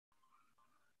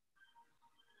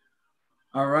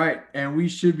All right, and we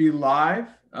should be live.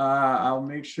 I'll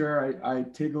make sure I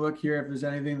take a look here if there's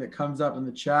anything that comes up in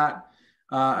the chat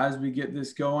as we get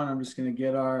this going. I'm just going to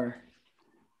get our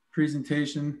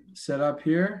presentation set up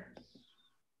here.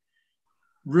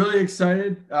 Really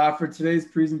excited for today's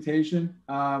presentation.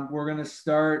 We're going to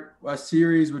start a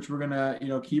series which we're going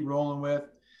to keep rolling with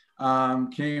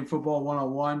Canadian Football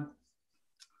 101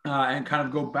 and kind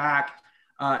of go back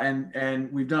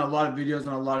and we've done a lot of videos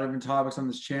on a lot of different topics on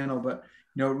this channel, but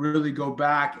really go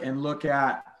back and look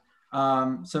at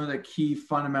some of the key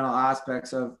fundamental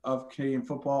aspects of Canadian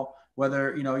football,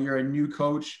 whether you're a new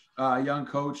coach, a young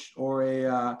coach, or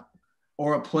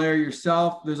a player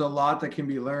yourself. There's a lot that can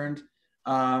be learned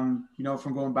from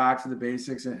going back to the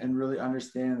basics and really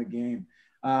understanding the game.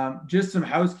 Just some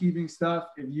housekeeping stuff.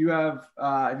 If you have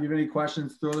any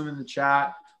questions, throw them in the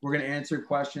chat. We're going to answer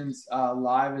questions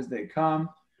live as they come,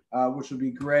 which will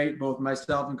be great. Both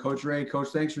myself and Coach Ray. Coach,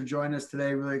 thanks for joining us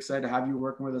today. Really excited to have you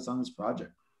working with us on this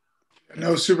project.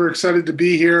 No, super excited to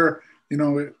be here.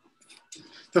 The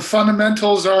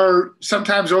fundamentals are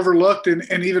sometimes overlooked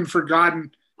and even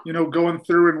forgotten, going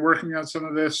through and working on some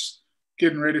of this,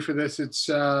 getting ready for this. It's,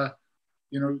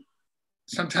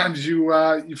 sometimes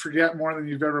you forget more than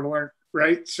you've ever learned,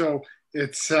 right? So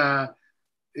it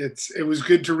was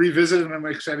good to revisit, and I'm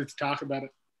excited to talk about it.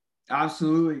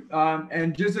 Absolutely.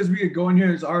 And just as we get going here,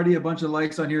 there's already a bunch of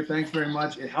likes on here. Thanks very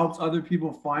much. It helps other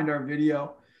people find our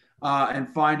video and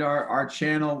find our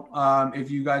channel.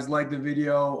 If you guys like the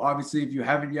video, obviously, if you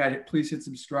haven't yet, please hit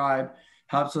subscribe.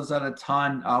 Helps us out a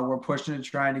ton. We're pushing to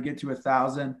trying to get to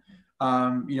 1,000,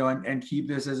 and keep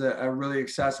this as a really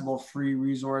accessible, free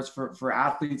resource for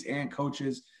athletes and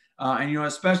coaches.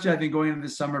 Especially I think going into the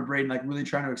summer, Braden, like really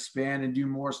trying to expand and do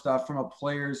more stuff from a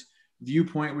player's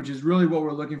viewpoint, which is really what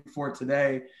we're looking for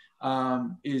today,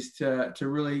 is to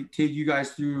really take you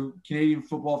guys through Canadian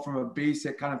football from a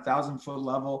basic kind of 1,000-foot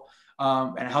level,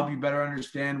 and help you better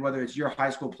understand whether it's your high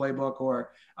school playbook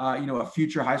or a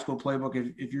future high school playbook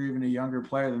if you're even a younger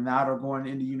player than that or going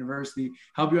into university.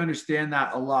 Help you understand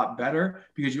that a lot better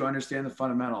because you understand the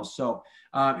fundamentals. So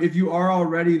if you are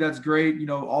already, that's great.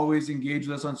 Always engage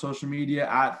with us on social media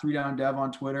at 3downdev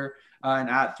on Twitter and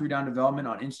at 3downdevelopment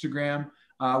on Instagram.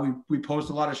 We post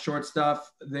a lot of short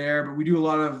stuff there, but we do a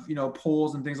lot of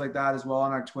polls and things like that as well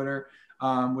on our Twitter,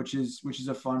 which is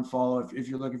a fun follow if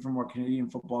you're looking for more Canadian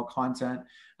football content.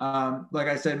 Like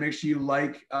I said, make sure you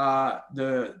like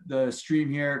the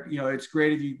stream here. It's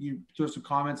great if you throw some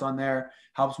comments on there.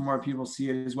 Helps more people see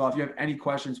it as well. If you have any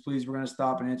questions, please, we're going to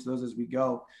stop and answer those as we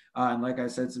go. And like I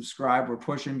said, subscribe. We're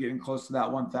pushing, getting close to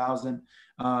that 1,000.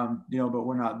 But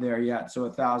we're not there yet. So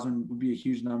 1,000 would be a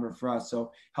huge number for us.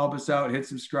 So help us out, hit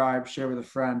subscribe, share with a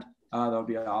friend. That would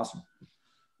be awesome.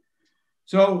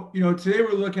 So, today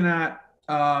we're looking at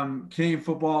Canadian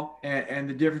football and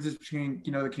the differences between,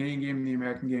 the Canadian game and the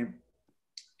American game.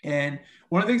 And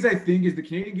one of the things I think is the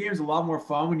Canadian game is a lot more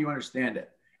fun when you understand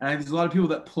it. And I think there's a lot of people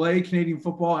that play Canadian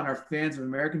football and are fans of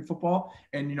American football.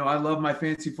 And, I love my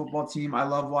fantasy football team. I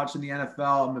love watching the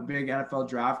NFL. I'm a big NFL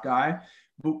draft guy.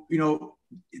 But,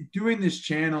 doing this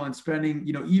channel and spending,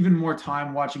 even more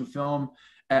time watching film,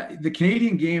 the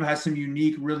Canadian game has some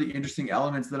unique, really interesting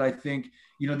elements that I think,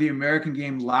 the American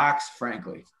game lacks,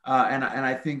 frankly. And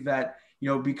I think that,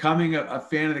 becoming a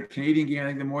fan of the Canadian game, I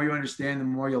think the more you understand, the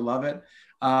more you'll love it.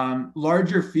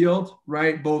 Larger field,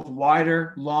 right? Both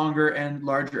wider, longer, and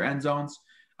larger end zones.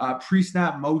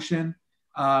 Pre-snap motion,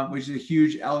 which is a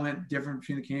huge element different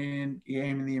between the Canadian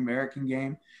game and the American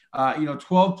game.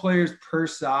 12 players per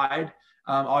side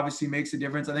obviously makes a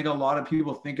difference. I think a lot of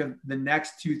people think of the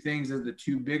next two things as the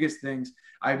two biggest things.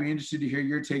 I'd be interested to hear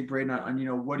your take, Braden,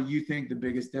 on what do you think the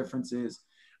biggest difference is?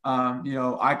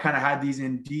 I kind of had these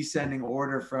in descending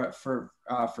order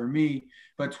for me,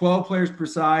 but 12 players per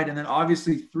side, and then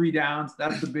obviously 3 downs.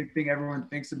 That's the big thing everyone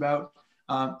thinks about.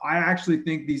 I actually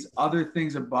think these other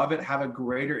things above it have a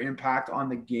greater impact on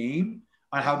the game,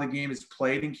 on how the game is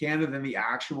played in Canada than the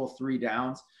actual 3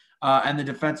 downs. And the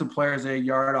defensive players a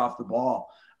yard off the ball.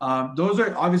 Those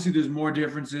are obviously, there's more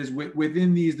differences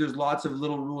within these. There's lots of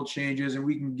little rule changes, and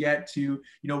we can get to,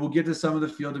 we'll get to some of the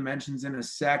field dimensions in a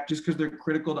sec, just because they're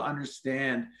critical to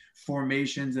understand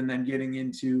formations and then getting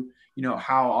into,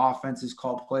 how offenses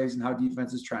call plays and how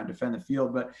defenses try and defend the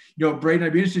field. But, Braden,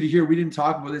 I'd be interested to hear, we didn't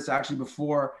talk about this actually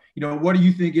before, what do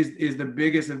you think is the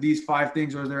biggest of these 5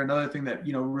 things, or is there another thing that,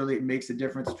 really makes a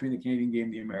difference between the Canadian game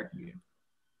and the American game?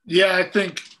 Yeah, I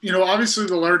think, obviously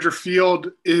the larger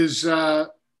field is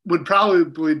would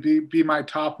probably be my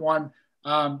top one.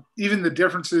 Even the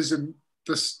differences in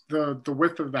the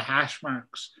width of the hash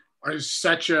marks are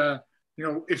such a,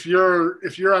 if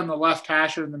you're on the left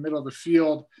hash or in the middle of the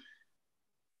field,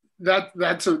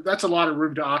 that's a lot of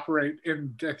room to operate.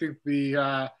 And I think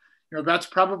that's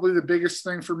probably the biggest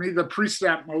thing for me, the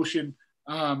pre-snap motion.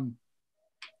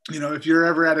 If you're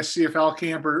ever at a CFL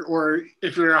camp or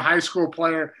if you're a high school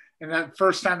player and that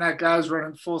first time that guy's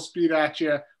running full speed at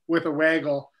you with a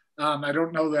waggle, I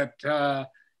don't know that,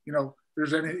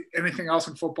 there's anything else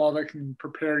in football that can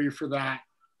prepare you for that.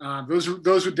 Those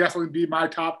would definitely be my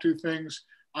top two things.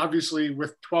 Obviously,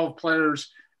 with 12 players,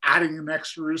 adding an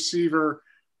extra receiver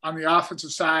on the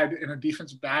offensive side and a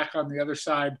defensive back on the other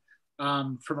side,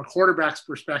 from a quarterback's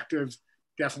perspective,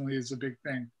 definitely is a big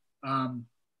thing.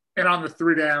 And on the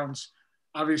 3 downs,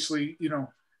 obviously, you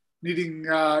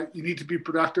need to be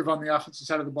productive on the offensive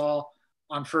side of the ball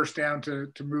on first down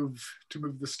to move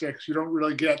the sticks. You don't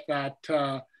really get that.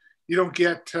 You don't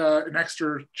get an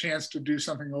extra chance to do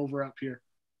something over up here.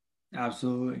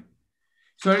 Absolutely.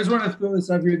 So I just want to throw this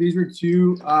up here. These were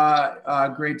two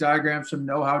great diagrams from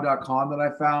knowhow.com that I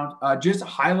found, just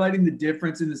highlighting the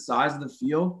difference in the size of the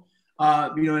field.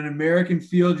 In American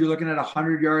field, you're looking at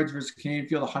 100 yards versus Canadian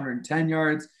field, 110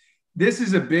 yards. This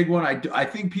is a big one. I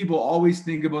think people always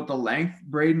think about the length,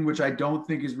 Braden, which I don't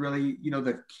think is really,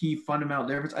 the key fundamental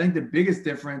difference. I think the biggest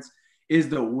difference is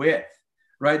the width,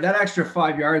 right? That extra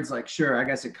 5 yards, like, sure, I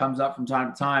guess it comes up from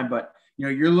time to time, but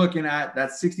you're looking at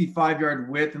that 65-yard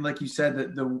width. And like you said,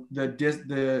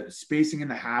 the spacing in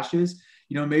the hashes,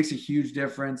 makes a huge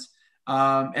difference.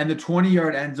 And the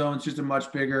 20-yard end zone is just a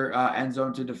much bigger end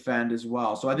zone to defend as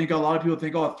well. So I think a lot of people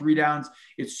think, 3 downs,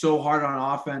 it's so hard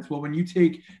on offense. Well, when you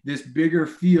take this bigger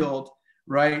field,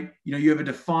 right, you have a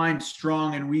defined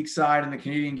strong and weak side in the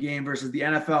Canadian game versus the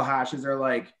NFL hashes are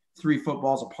like 3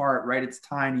 footballs apart, right? It's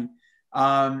tiny.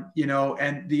 And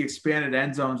the expanded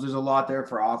end zones, there's a lot there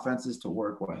for offenses to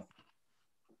work with.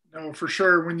 No, for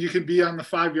sure. When you could be on the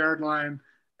 5-yard line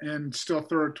and still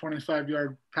throw a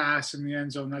 25-yard pass in the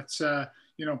end zone, that's,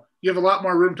 you have a lot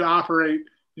more room to operate,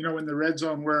 in the red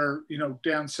zone where,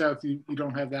 down south, you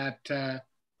don't have that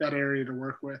area to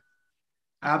work with.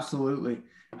 Absolutely.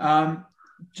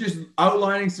 Just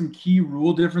outlining some key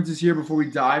rule differences here before we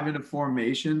dive into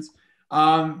formations.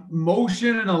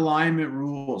 Motion and alignment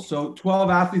rules. So 12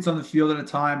 athletes on the field at a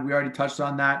time. We already touched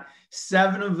on that.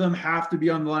 7 of them have to be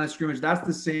on the line of scrimmage. That's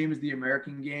the same as the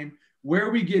American game.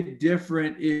 Where we get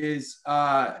different is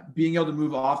being able to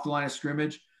move off the line of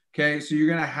scrimmage. Okay, so you're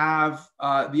going to have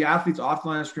the athletes off the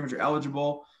line of scrimmage are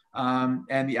eligible,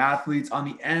 and the athletes on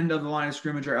the end of the line of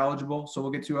scrimmage are eligible. So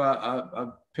we'll get to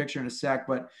a picture in a sec,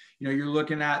 but you're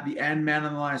looking at the end man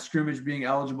on the line of scrimmage being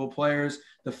eligible players,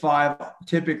 the 5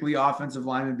 typically offensive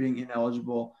linemen being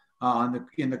ineligible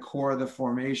in the core of the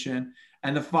formation,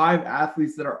 and the 5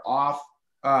 athletes that are off.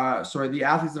 The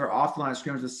athletes that are off the line of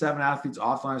scrimmage, the 7 athletes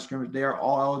off the line of scrimmage, they are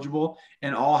all eligible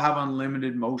and all have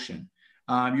unlimited motion.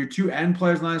 Your 2 end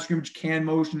players on the line of scrimmage can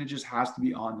motion. It just has to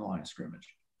be on the line of scrimmage.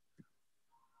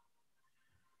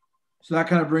 So that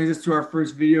kind of brings us to our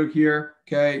first video here.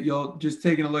 Okay, you'll just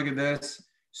taking a look at this.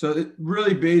 So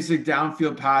really basic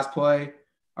downfield pass play.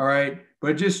 All right,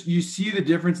 but just you see the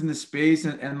difference in the space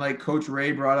and like Coach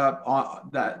Ray brought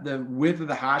up that the width of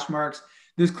the hash marks.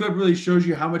 This clip really shows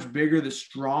you how much bigger the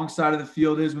strong side of the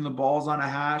field is when the ball's on a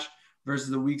hash versus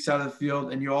the weak side of the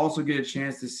field. And you also get a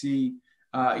chance to see,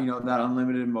 that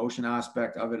unlimited motion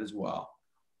aspect of it as well.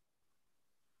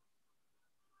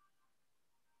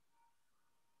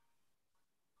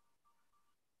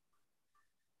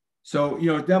 So,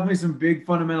 definitely some big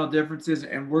fundamental differences.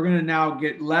 And we're going to now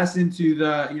get less into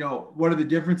the, what are the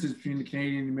differences between the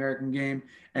Canadian and American game,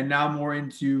 and now more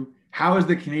into how is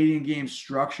the Canadian game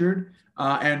structured,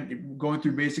 and going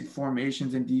through basic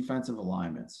formations and defensive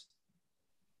alignments.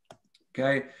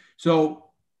 Okay, so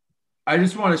I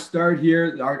just want to start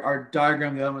here. Our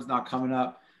diagram, the other one's not coming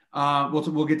up.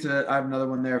 We'll get to, I have another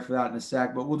one there for that in a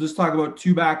sec, but we'll just talk about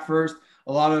 2-back first.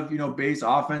 A lot of, base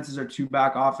offenses are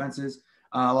 2-back offenses.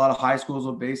 A lot of high schools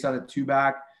will base out of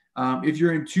 2-back. If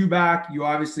you're in 2-back, you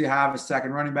obviously have a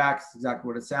second running back. That's exactly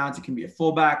what it sounds. It can be a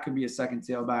fullback, can be a second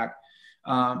tailback.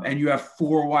 And you have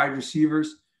 4 wide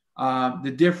receivers.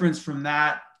 The difference from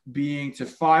that being to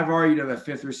 5R, you'd have a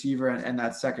 5th receiver and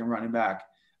that second running back,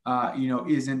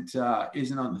 isn't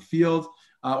on the field.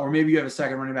 Or maybe you have a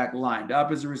second running back lined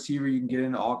up as a receiver. You can get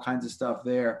into all kinds of stuff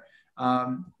there.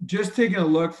 Just taking a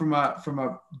look from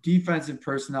a defensive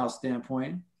personnel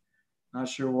standpoint. Not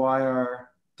sure why our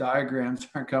diagrams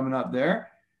aren't coming up there.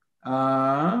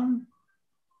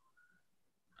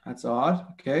 That's odd.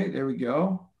 Okay, there we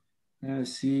go. I'm gonna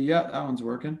see. Yeah, that one's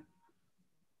working.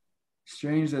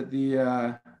 Strange that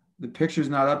the picture's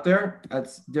not up there.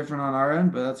 That's different on our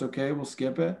end, but that's okay. We'll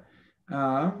skip it.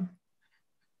 I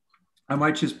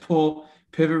might just pull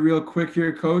pivot real quick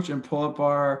here, Coach, and pull up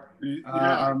Yeah.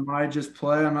 our My Just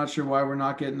Play. I'm not sure why we're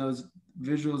not getting those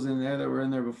visuals in there that were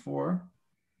in there before.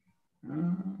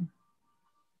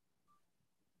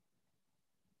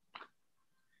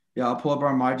 Yeah, I'll pull up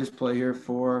our My Just Play here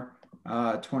for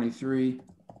 23,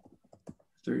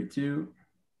 32.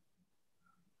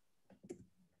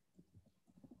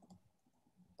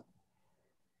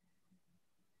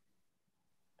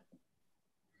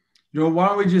 Why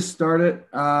don't we just start it?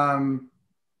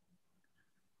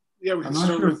 Yeah, we can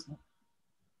start with.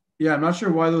 Yeah, I'm not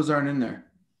sure why those aren't in there.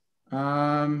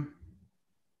 I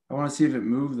want to see if it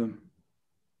moved them.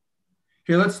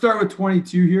 Here, let's start with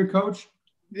 22 here, Coach.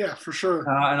 Yeah, for sure.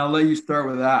 And I'll let you start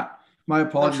with that. My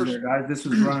apologies there, guys. This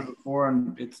was running before,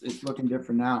 and it's looking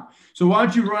different now. So why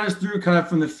don't you run us through kind of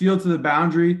from the field to the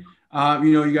boundary?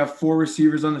 You got 4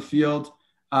 receivers on the field,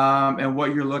 and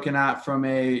what you're looking at from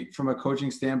a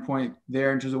coaching standpoint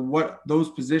there in terms of what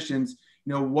those positions.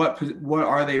 What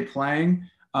are they playing?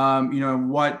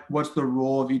 What's the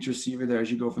role of each receiver there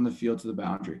as you go from the field to the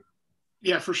boundary?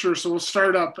 Yeah, for sure. So we'll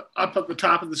start up at the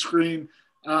top of the screen.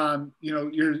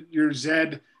 Your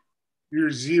Z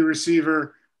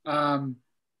receiver,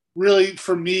 really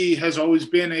for me has always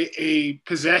been a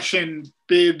possession,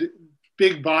 big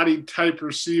bodied type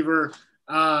receiver.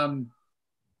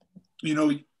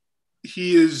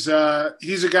 He's a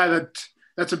guy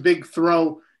that's a big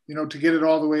throw, to get it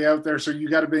all the way out there. So you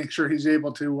got to make sure he's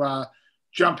able to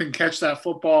jump and catch that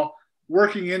football.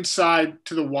 Working inside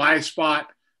to the Y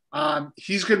spot,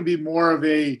 he's going to be more of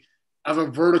a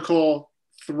vertical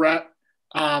threat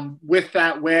with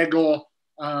that waggle.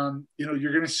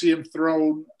 You're going to see him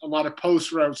throw a lot of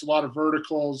post routes, a lot of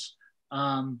verticals.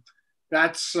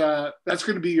 That's going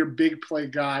to be your big play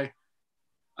guy.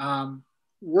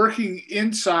 Working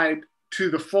inside to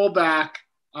the fullback,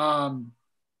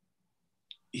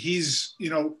 he's,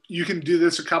 you can do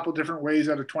this a couple different ways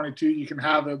out of 22. You can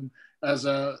have him as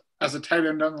a tight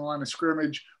end on the line of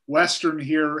scrimmage. Western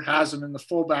here has him in the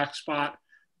fullback spot.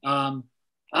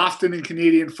 Often in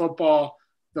Canadian football,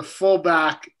 the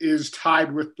fullback is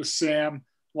tied with the Sam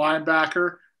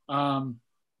linebacker.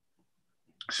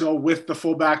 So with the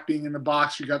fullback being in the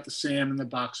box, you got the Sam in the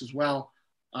box as well.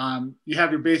 You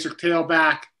have your basic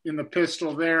tailback in the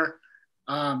pistol there.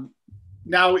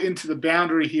 Now into the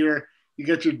boundary here, you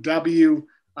get your W.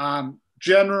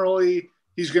 Generally,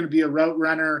 he's going to be a route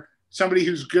runner, somebody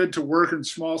who's good to work in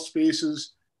small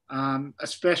spaces,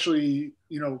 especially,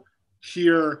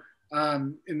 here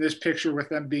in this picture with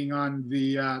them being on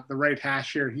the right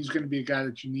hash here. He's going to be a guy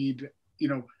that you need,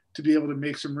 to be able to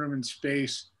make some room in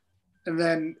space. And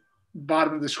then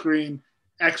bottom of the screen,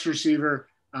 X receiver.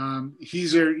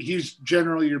 He's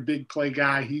generally your big play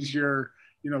guy. He's your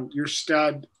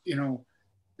stud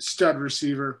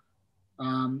receiver.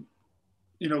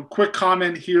 Quick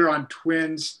comment here on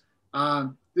Twins.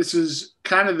 This is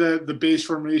kind of the base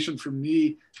formation for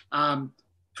me.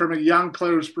 From a young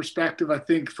player's perspective, I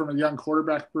think from a young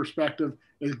quarterback perspective,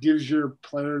 it gives your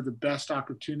player the best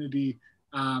opportunity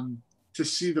to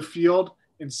see the field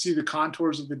and see the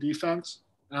contours of the defense.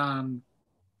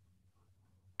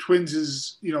 Twins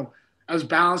is, as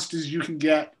balanced as you can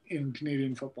get in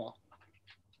Canadian football.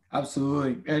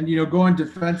 Absolutely. And, going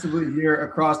defensively here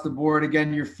across the board,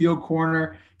 again, your field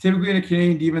corner, typically in a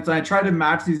Canadian defense, I try to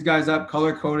match these guys up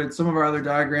color-coded. Some of our other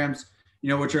diagrams,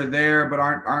 which are there but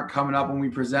aren't coming up when we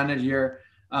present it here.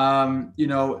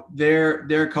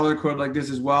 They're color-coded like this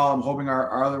as well. I'm hoping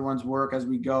our other ones work as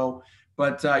we go.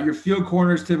 But your field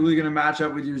corner is typically going to match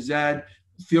up with your Z.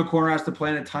 Field corner has to play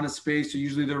in a ton of space, so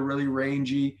usually they're really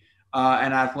rangy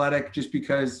and athletic just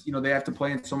because, they have to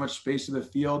play in so much space of the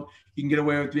field. You can get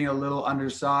away with being a little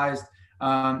undersized.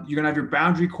 You're going to have your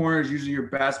boundary corner is usually your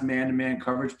best man-to-man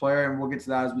coverage player, and we'll get to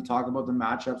that as we talk about the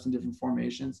matchups and different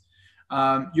formations.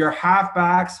 Your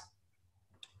halfbacks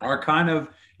are kind of,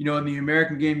 in the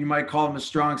American game, you might call them a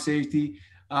strong safety.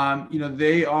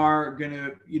 They are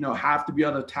going to, have to be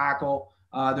able to tackle.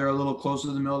 They're a little closer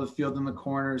to the middle of the field than the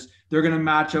corners. They're going to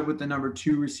match up with the number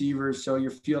 2 receivers. So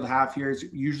your field half here is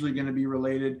usually going to be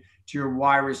related to your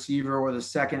Y receiver or the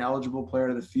second eligible player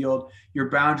to the field. Your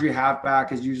boundary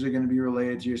halfback is usually going to be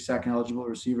related to your second eligible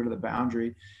receiver to the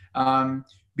boundary.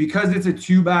 Because it's a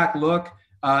 2-back look,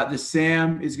 the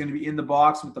Sam is going to be in the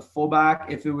box with the fullback.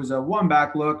 If it was a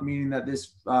 1-back look, meaning that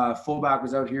this fullback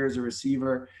was out here as a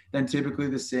receiver, then typically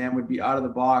the Sam would be out of the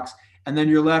box. And then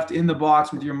you're left in the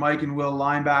box with your Mike and Will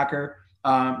linebacker,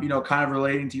 kind of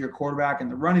relating to your quarterback and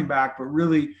the running back, but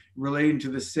really relating to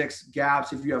the 6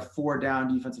 gaps. If you have 4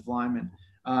 down defensive linemen,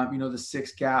 the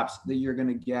 6 gaps that you're going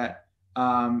to get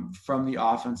from the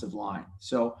offensive line.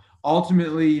 So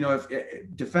ultimately, if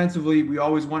defensively, we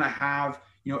always want to have,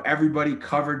 everybody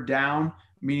covered down,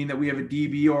 meaning that we have a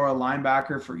DB or a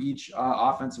linebacker for each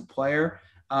offensive player.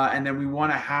 And then we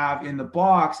want to have in the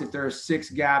box, if there are 6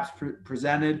 gaps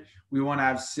presented, we want to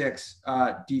have 6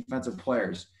 defensive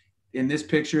players. In this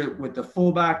picture with the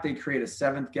fullback, they create a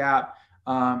 7th gap,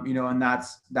 and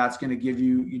that's going to give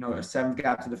you, a 7th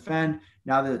gap to defend.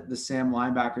 Now the Sam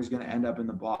linebacker is going to end up in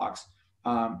the box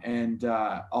and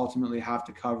ultimately have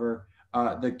to cover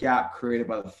the gap created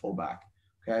by the fullback.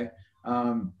 Okay.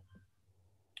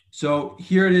 So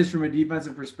here it is from a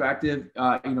defensive perspective,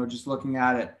 just looking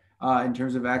at it in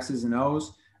terms of X's and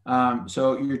O's.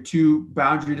 So your 2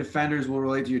 boundary defenders will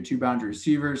relate to your 2 boundary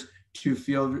receivers, 2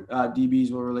 field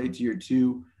DBs will relate to your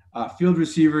 2 field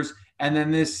receivers, and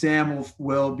then this Sam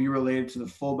will be related to the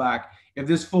fullback. If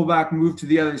this fullback moved to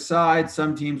the other side,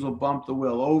 some teams will bump the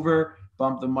Will over,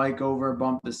 bump the Mike over,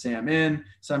 bump the Sam in.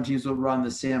 Some teams will run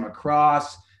the Sam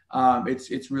across.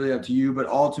 It's really up to you, but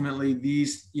ultimately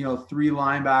these 3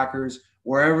 linebackers,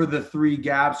 wherever the 3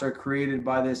 gaps are created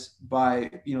by this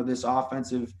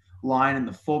offensive line and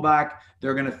the fullback,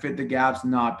 they're going to fit the gaps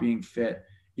not being fit,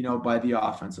 by the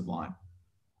offensive line.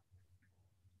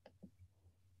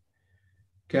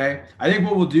 Okay. I think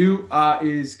what we'll do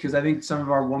is, because I think some of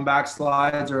our 1-back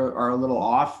slides are a little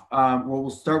off.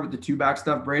 We'll start with the 2-back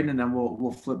stuff, Braden, and then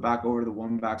we'll flip back over to the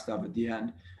 1-back stuff at the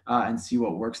end and see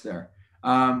what works there.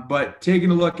 But taking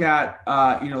a look at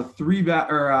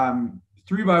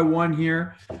 3-by-1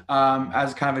 here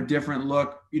as kind of a different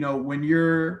look. When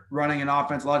you're running an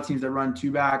offense, a lot of teams that run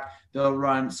 2-back, they'll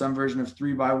run some version of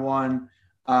 3-by-1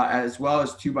 as well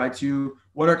as 2-by-2.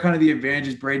 What are kind of the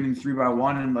advantages, Braden, in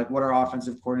 3-by-1, and what are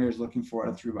offensive coordinators looking for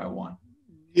at a 3-by-1?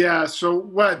 Yeah. So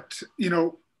what,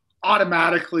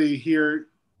 automatically here,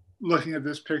 looking at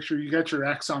this picture, you get your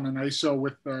X on an ISO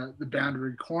with the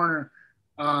boundary corner.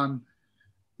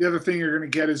 The other thing you're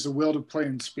going to get is the will to play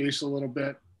in space a little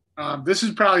bit. This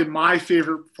is probably my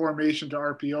favorite formation to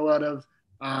RPO out of.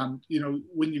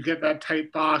 When you get that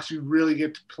tight box, you really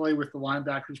get to play with the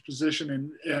linebacker's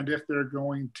position and if they're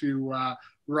going to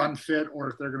run fit or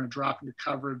if they're going to drop into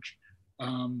coverage.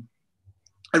 I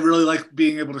really like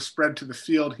being able to spread to the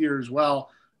field here as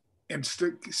well and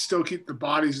still keep the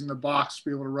bodies in the box to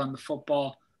be able to run the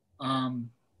football.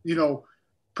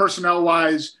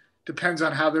 Personnel-wise, depends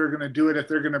on how they're going to do it. If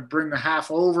they're going to bring the half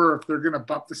over, if they're going to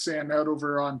bump the sand out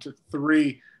over onto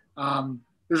 3.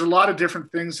 There's a lot of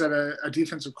different things that a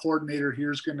defensive coordinator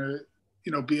here is going to,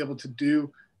 be able to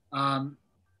do. And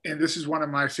this is one of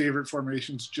my favorite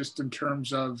formations just in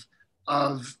terms of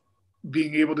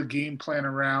being able to game plan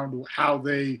around how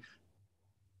they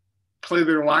play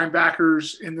their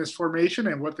linebackers in this formation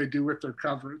and what they do with their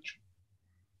coverage.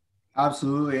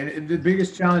 Absolutely. And the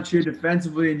biggest challenge here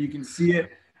defensively, and you can see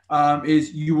it,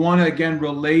 is you want to, again,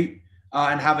 relate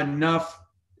and have enough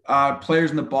players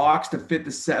in the box to fit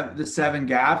the 7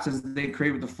 gaps as they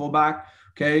create with the fullback.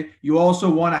 Okay. You also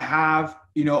want to have,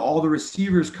 all the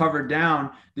receivers covered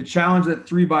down. The challenge that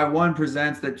 3-by-1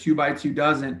 presents that 2-by-2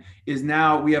 doesn't is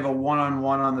now we have a 1-on-1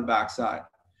 on the backside.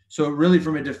 So really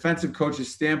from a defensive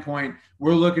coach's standpoint,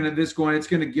 we're looking at this going, it's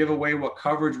going to give away what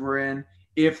coverage we're in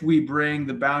if we bring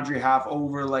the boundary half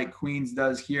over like Queens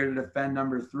does here to defend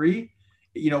number 3.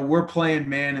 We're playing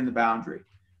man in the boundary,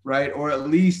 right? Or at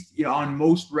least, on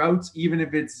most routes, even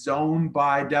if it's zone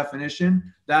by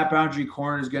definition, that boundary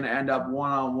corner is going to end up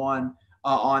 1-on-1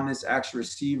 on this X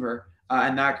receiver,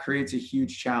 and that creates a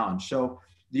huge challenge. So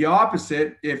the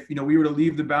opposite, if we were to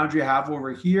leave the boundary half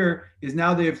over here, is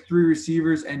now they have 3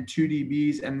 receivers and 2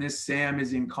 DBs, and this Sam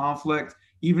is in conflict.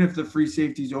 Even if the free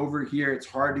safety's over here, it's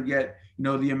hard to get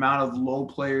the amount of low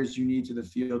players you need to the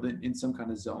field in some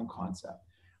kind of zone concept.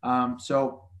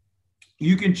 So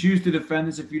you can choose to defend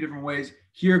this a few different ways.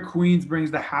 Here, Queens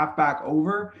brings the halfback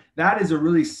over. That is a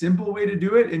really simple way to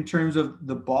do it in terms of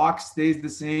the box stays the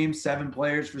same, 7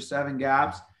 players for 7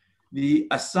 gaps. The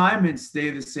assignments stay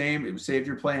the same. Say if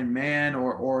you're playing man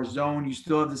or zone, you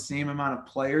still have the same amount of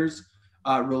players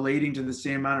relating to the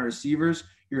same amount of receivers.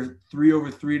 You're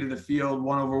 3-over-3 to the field,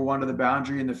 1-over-1 to the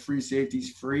boundary, and the free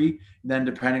safety's free. Then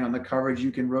depending on the coverage, you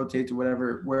can rotate to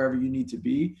wherever you need to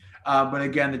be. But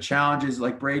again, the challenge is,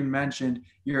 like Braden mentioned,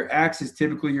 your X is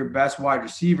typically your best wide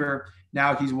receiver.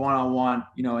 Now he's 1-on-1,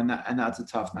 and that's a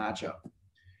tough matchup.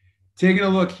 Taking a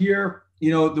look here,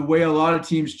 the way a lot of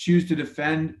teams choose to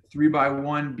defend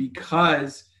 3-by-1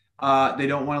 because they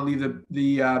don't want to leave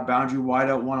the boundary wide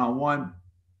out 1-on-1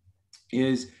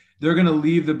 is they're going to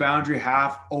leave the boundary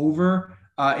half over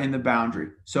in the boundary.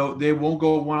 So they won't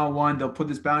go 1-on-1. They'll put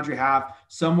this boundary half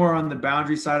somewhere on the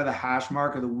boundary side of the hash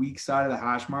mark or the weak side of the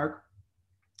hash mark.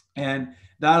 And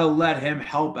That'll let him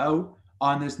help out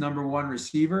on this number one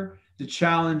receiver. The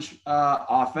challenge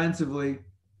offensively,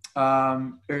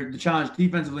 or the challenge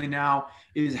defensively now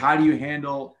is how do you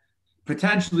handle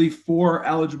potentially 4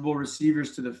 eligible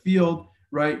receivers to the field,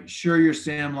 right? Sure, your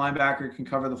Sam linebacker can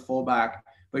cover the fullback,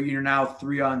 but you're now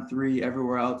 3-on-3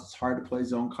 everywhere else. It's hard to play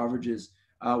zone coverages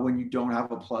when you don't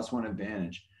have a +1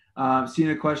 advantage.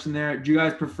 Seeing a question there. Do you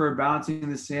guys prefer bouncing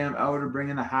the Sam out or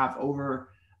bringing the half over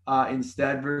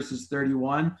instead versus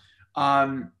 31?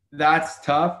 That's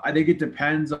tough. I think it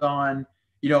depends on,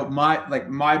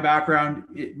 my background.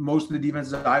 Most of the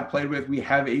defenses that I've played with, we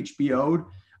have HBO'd.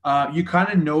 You kind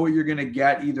of know what you're going to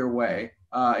get either way,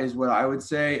 is what I would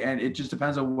say. And it just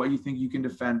depends on what you think you can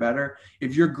defend better.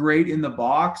 If you're great in the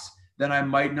box, then I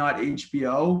might not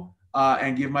HBO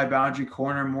and give my boundary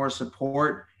corner more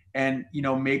support and,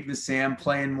 make the Sam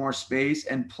play in more space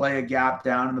and play a gap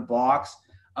down in the box.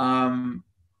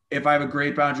 If I have a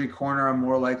great boundary corner, I'm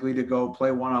more likely to go play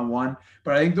one-on-one.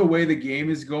 But I think the way the game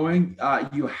is going,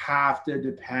 you have to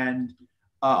depend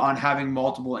on having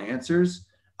multiple answers.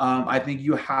 I think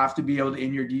you have to be able to,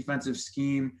 in your defensive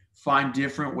scheme, find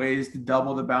different ways to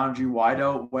double the boundary wide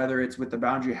out, whether it's with the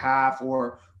boundary half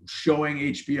or showing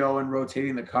HBO and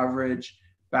rotating the coverage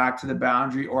back to the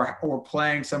boundary, or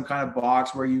playing some kind of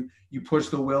box where you push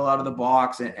the will out of the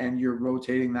box and you're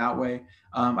rotating that way.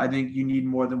 I think you need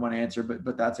more than one answer,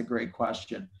 but that's a great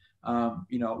question.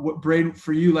 What, Braden,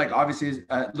 for you, like obviously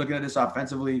looking at this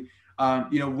offensively,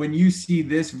 when you see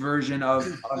this version of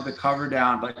the cover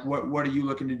down, like what are you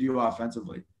looking to do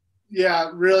offensively?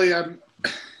 Yeah, really.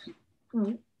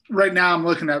 Right now I'm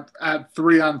looking at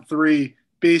 3-on-3,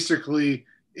 basically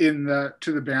to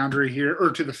the boundary here,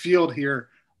 or to the field here,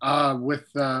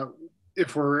 with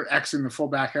if we're Xing the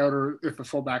fullback out or if the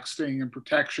fullback's staying in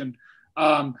protection.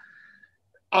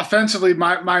 Offensively,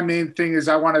 my main thing is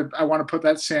I want to put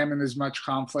that Sam in as much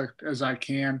conflict as I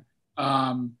can.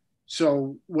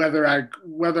 So whether I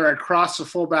cross the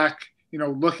fullback,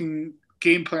 looking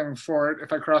game planning for it.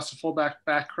 If I cross the fullback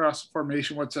back across the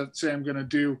formation, what's that Sam going to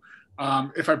do?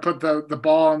 If I put the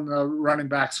ball in the running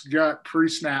back's gut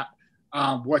pre-snap,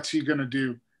 what's he going to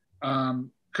do?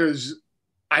 Because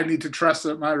I need to trust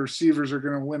that my receivers are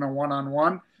going to win a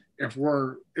one-on-one if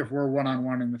we're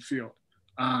one-on-one in the field,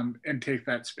 and take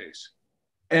that space.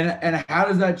 And how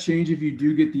does that change if you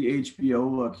do get the HBO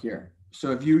look here?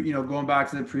 So if you going back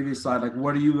to the previous slide, like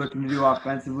what are you looking to do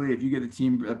offensively if you get the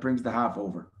team that brings the half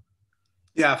over?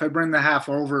 Yeah, if I bring the half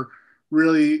over,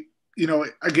 really,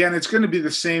 again, it's going to be the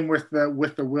same with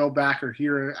the will backer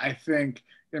here. I think,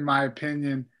 in my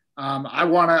opinion, I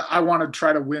want to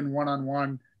try to win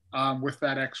one-on-one with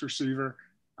that X receiver.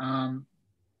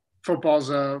 Football's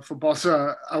a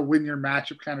win your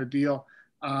matchup kind of deal.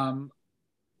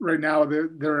 Right now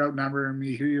they're outnumbering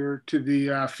me here to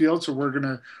the field, so we're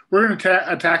gonna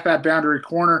attack that boundary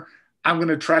corner. I'm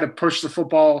gonna try to push the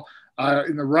football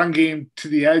in the run game to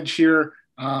the edge here,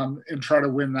 and try to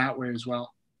win that way as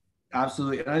well.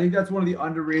 Absolutely. And I think that's one of the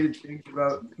underrated things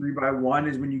about 3-by-1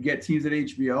 is when you get teams at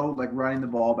HBO, like running the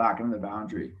ball back into the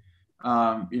boundary,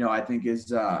 I think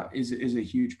is a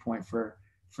huge point for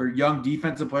young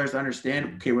defensive players to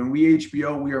understand. Okay, when we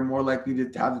HBO, we are more likely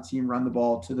to have the team run the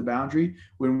ball to the boundary.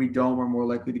 When we don't, we're more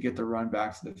likely to get the run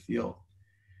back to the field.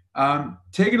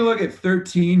 Taking a look at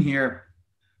 13 here,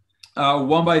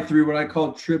 1-by-3, what I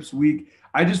call trips week.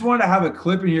 I just wanted to have a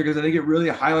clip in here because I think it really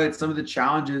highlights some of the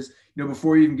challenges,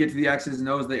 before you even get to the X's and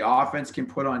O's, the offense can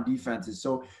put on defenses.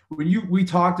 So when we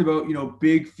talked about,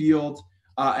 big field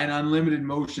and unlimited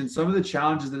motion, some of the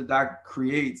challenges that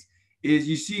creates is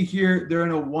you see here, they're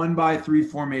in a 1-by-3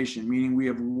 formation, meaning we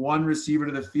have 1 receiver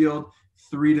to the field,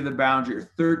 3 to the boundary, or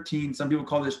 13. Some people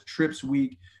call this trips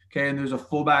week. Okay. And there's a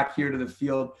fullback here to the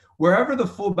field. Wherever the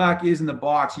fullback is in the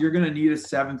box, you're going to need a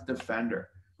 7th defender,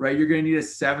 right? You're going to need a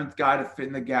 7th guy to fit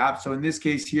in the gap. So in this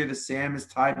case here, the Sam is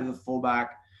tied to the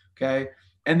fullback. Okay.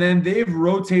 And then they've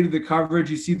rotated the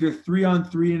coverage. You see they're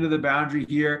 3-on-3 into the boundary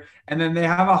here. And then they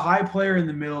have a high player in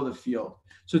the middle of the field.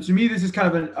 So to me, this is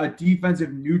kind of a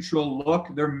defensive neutral look.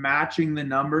 They're matching the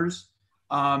numbers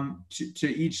to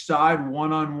each side,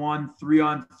 1-on-1,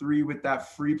 3-on-3 with that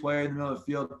free player in the middle of the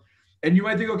field. And you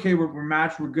might think, okay, we're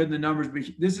matched, we're good in the numbers, but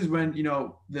this is when,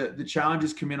 the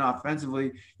challenges come in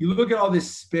offensively. You look at all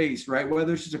this space, right?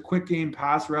 Whether it's just a quick game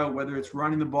pass route, whether it's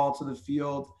running the ball to the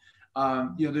field,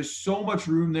 there's so much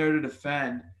room there to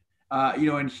defend.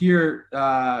 And here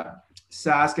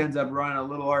Sask ends up running a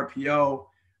little RPO,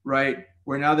 right?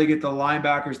 Where now they get the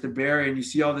linebackers to bury, and you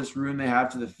see all this room they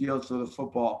have to the field for the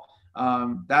football.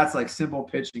 That's like simple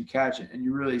pitch and catch, and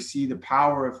you really see the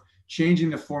power of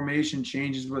changing the formation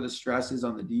changes where the stress is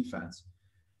on the defense.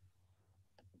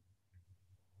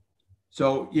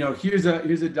 So, here's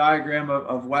a diagram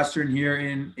of Western here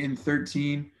in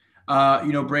 13.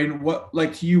 Braden, what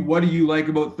do you like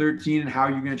about 13 and how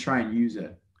are you going to try and use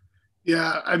it?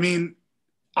 Yeah, I mean,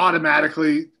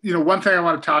 automatically, one thing I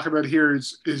want to talk about here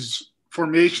is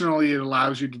formationally, it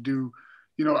allows you to do,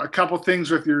 a couple things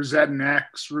with your Z and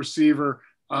X receiver.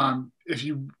 If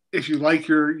you like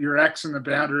your X in the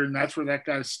boundary and that's where that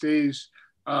guy stays,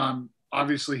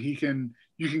 obviously you can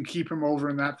keep him over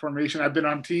in that formation. I've been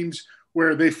on teams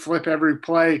where they flip every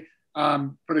play,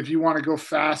 but if you want to go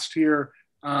fast here,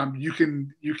 you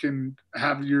can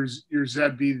have your Z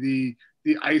be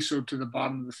the ISO to the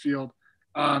bottom of the field.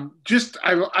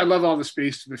 I love all the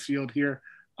space to the field here.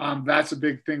 That's a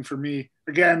big thing for me.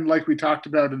 Again, like we talked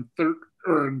about in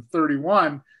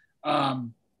 31,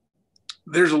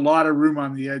 there's a lot of room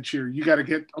on the edge here. You got to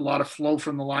get a lot of flow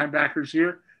from the linebackers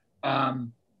here.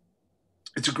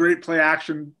 It's a great play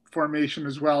action formation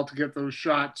as well to get those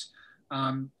shots.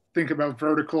 Think about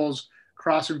verticals,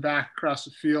 crossing back across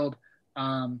the field.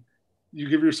 You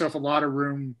give yourself a lot of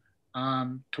room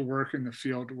to work in the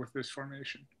field with this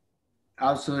formation.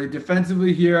 Absolutely.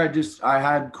 Defensively here, I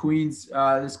had Queens,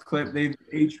 this clip, they've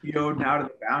HBO'd now to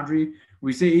the boundary.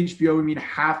 We say HBO, we mean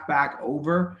half back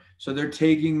over. So they're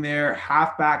taking their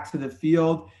half back to the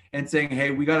field and saying, hey,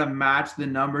 we got to match the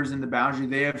numbers in the boundary.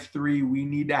 They have 3. We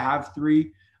need to have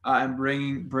 3 and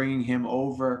bringing him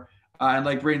over. And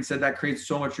like Braden said, that creates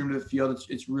so much room to the field.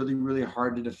 It's really, really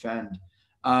hard to defend.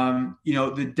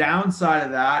 The downside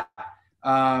of that,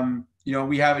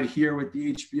 we have it here with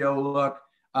the HBO look.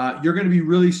 You're going to be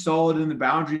really solid in the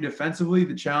boundary defensively.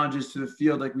 The challenge is to the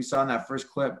field, like we saw in that first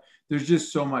clip. There's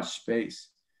just so much space.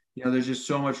 There's just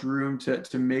so much room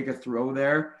to make a throw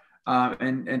there,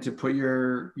 and to put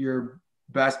your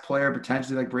best player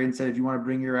potentially, like Braden said, if you want to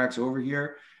bring your X over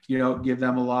here, give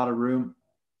them a lot of room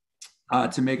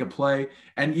to make a play,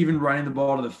 and even running the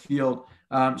ball to the field.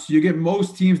 So you get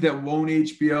most teams that won't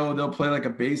HBO, they'll play like a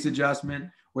base adjustment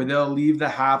where they'll leave the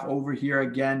half over here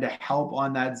again to help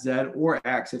on that Z or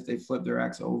X if they flip their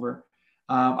X over.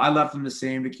 I left them the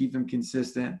same to keep them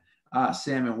consistent.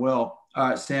 Sam and Will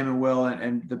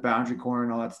and the boundary corner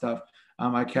and all that stuff.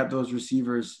 I kept those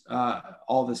receivers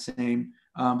all the same,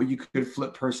 but you could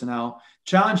flip personnel.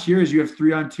 Challenge here is you have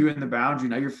 3-on-2 in the boundary.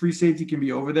 Now your free safety can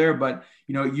be over there, but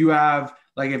you have,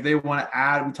 like, if they want to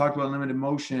add, we talked about limited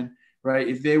motion, right?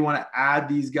 If they want to add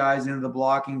these guys into the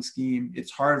blocking scheme,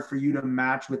 it's hard for you to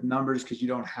match with numbers because you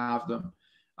don't have them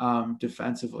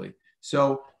defensively.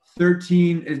 So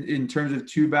 13 in terms of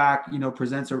 2-back,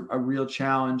 presents a real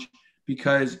challenge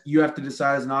because you have to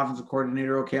decide as an offensive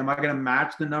coordinator, okay, am I going to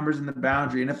match the numbers in the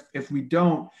boundary? And if we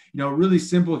don't, really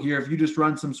simple here, if you just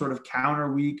run some sort of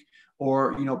counter week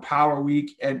or, power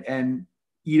week and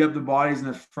eat up the bodies in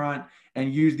the front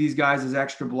and use these guys as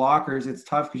extra blockers, it's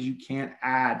tough because you can't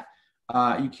add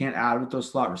with those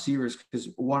slot receivers because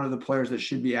one of the players that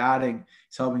should be adding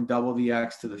is helping double the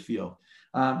X to the field.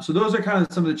 So those are kind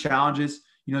of some of the challenges,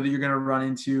 that you're going to run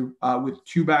into with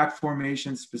 2-back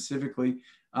formation specifically.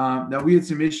 Now we had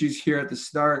some issues here at the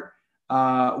start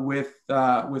with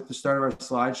the start of our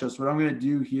slideshow. So what I'm going to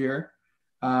do here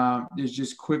is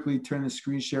just quickly turn the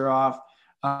screen share off.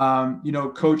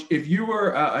 Coach, if you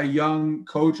were a young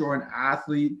coach or an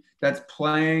athlete that's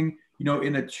playing,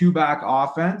 in a 2-back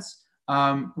offense,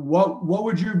 what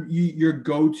would your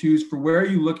go-tos for where are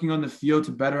you looking on the field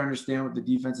to better understand what the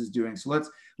defense is doing? So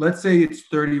let's say it's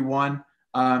 31.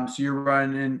 So you're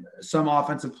running some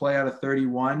offensive play out of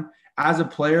 31. As a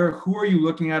player, who are you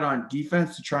looking at on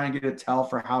defense to try and get a tell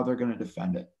for how they're going to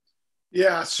defend it?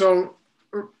 Yeah. So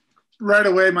right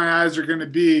away, my eyes are going to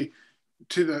be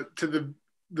to the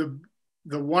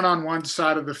one-on-one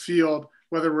side of the field,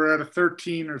 whether we're at a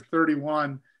 13 or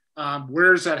 31.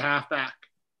 Where's that halfback?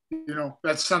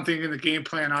 That's something in the game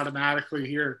plan automatically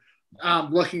here.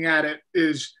 Looking at it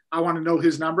is I want to know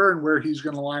his number and where he's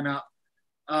going to line up.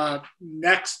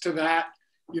 Next to that,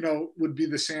 would be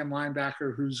the Sam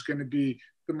linebacker, who's going to be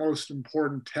the most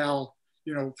important tell,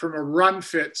 from a run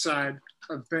fit side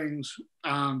of things,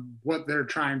 what they're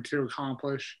trying to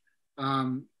accomplish.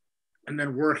 And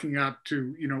then working up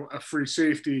to, a free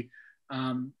safety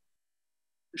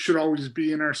should always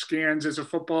be in our scans as a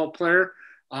football player,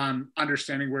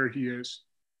 understanding where he is.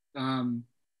 But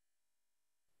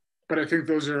I think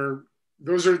those are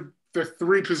the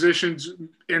 3 positions,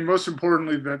 and most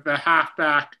importantly, the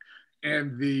halfback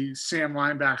and the Sam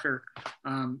linebacker,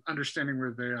 understanding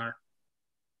where they are.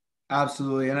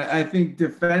 Absolutely. And I think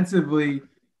defensively,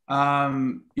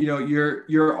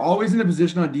 you're always in a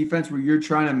position on defense where you're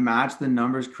trying to match the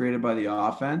numbers created by the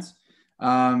offense.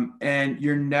 And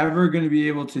you're never going to be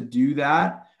able to do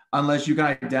that unless you can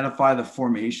identify the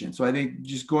formation. So I think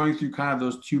just going through kind of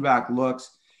those two back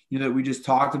looks, that we just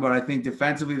talked about, I think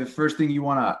defensively, the first thing you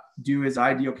want to do is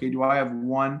okay, do I have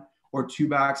one or two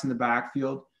backs in the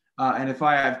backfield? And if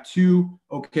I have two,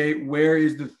 okay, where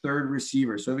is the third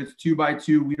receiver? So if it's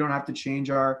 2x2, we don't have to change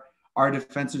our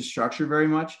defensive structure very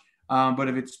much. But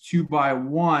if it's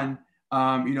 2x1,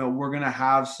 we're going to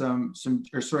have 3x1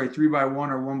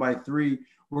 or 1x3,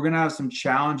 we're going to have some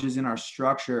challenges in our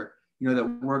structure,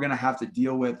 that we're going to have to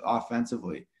deal with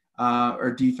offensively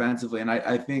or defensively. And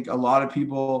I think a lot of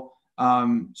people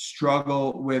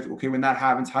struggle with, okay, when that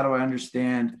happens, how do I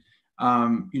understand,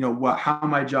 how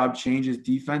my job changes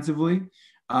defensively?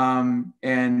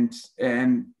 And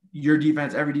your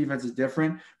defense, every defense is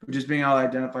different, but just being able to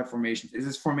identify formations. Is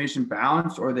this formation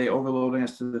balanced, or are they overloading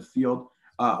us to the field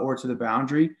or to the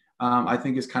boundary? I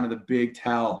think is kind of the big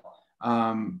tell,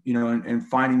 and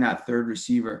finding that third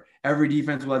receiver. Every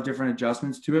defense will have different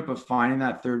adjustments to it, but finding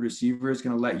that third receiver is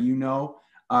going to let you know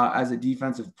as a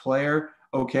defensive player,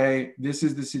 okay, this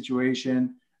is the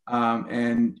situation.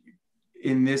 And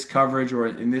in this coverage or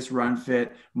in this run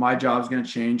fit, my job is going to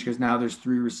change because now there's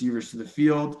three receivers to the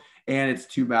field and it's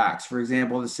two backs. For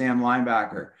example, the Sam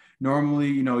linebacker.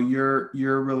 Normally, you're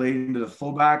relating to the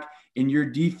fullback. In your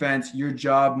defense, your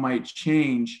job might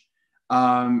change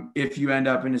if you end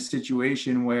up in a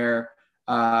situation where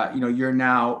you're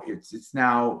now it's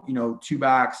now two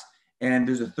backs and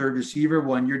there's a third receiver.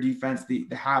 Well, in your defense, the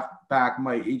half back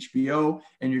might HBO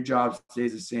and your job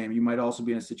stays the same. You might also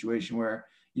be in a situation where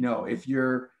if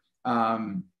you're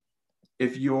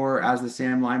as the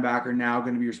Sam linebacker now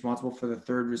going to be responsible for the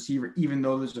third receiver, even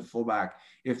though there's a fullback,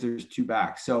 if there's two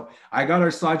backs. So I got our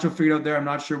slideshow figured out there. I'm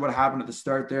not sure what happened at the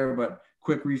start there, but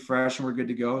quick refresh and we're good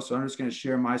to go. So I'm just going to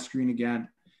share my screen again.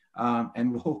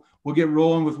 And we'll get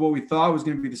rolling with what we thought was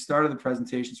going to be the start of the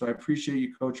presentation. So I appreciate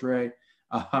you, Coach Ray,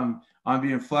 on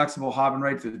being flexible, hopping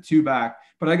right to the two back.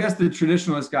 But I guess the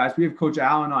traditionalist guys, we have Coach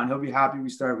Allen on. He'll be happy we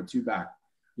started with two back.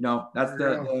 That's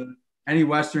any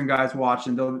Western guys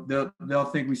watching, they'll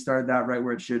think we started that right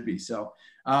where it should be. So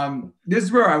this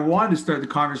is where I wanted to start the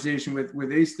conversation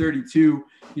with Ace 32,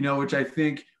 which I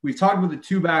think we've talked about the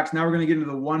two backs. Now we're going to get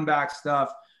into the one back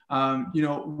stuff.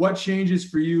 What changes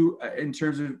for you in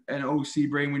terms of an OC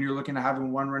brain when you're looking at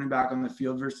having one running back on the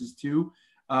field versus two?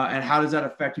 And how does that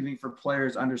affect, you think, for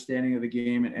players' understanding of the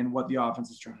game and what the offense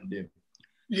is trying to do?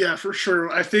 Yeah, for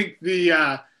sure. I think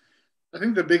the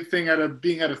big thing out of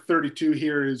being at a 32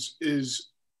 here is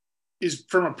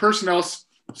from a personnel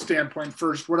standpoint.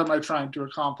 First, what am I trying to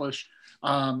accomplish?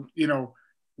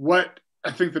 What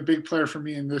I think the big player for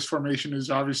me in this formation is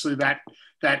obviously that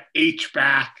H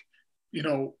back,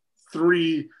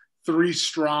 three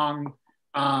strong,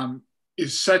 can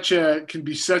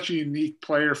be such a unique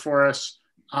player for us,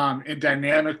 and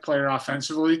dynamic player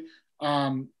offensively.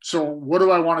 So what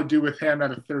do I want to do with him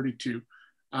at a 32?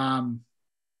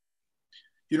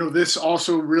 This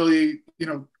also really,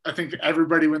 I think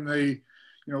everybody when they,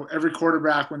 every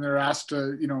quarterback when they're asked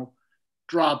to,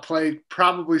 draw a play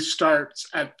probably starts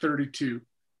at 32.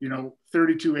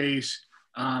 32 ace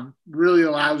really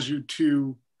allows you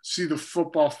to see the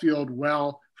football field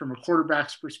well from a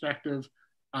quarterback's perspective.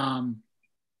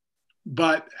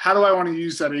 But how do I want to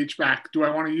use that H-back? Do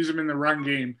I want to use him in the run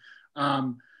game?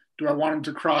 Do I want him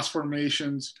to cross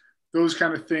formations? Those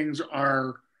kind of things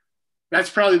that's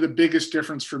probably the biggest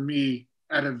difference for me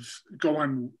out of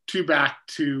going two back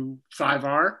to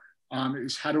 5R,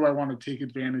 is how do I want to take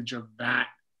advantage of that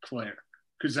player?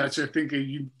 Because that's, I think,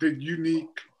 the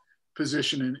unique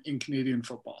position in Canadian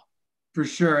football. For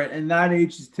sure. And that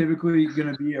H is typically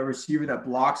going to be a receiver that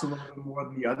blocks a little bit more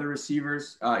than the other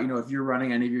receivers. If you're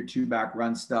running any of your two back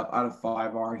run stuff out of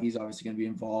 5R, he's obviously going to be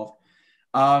involved.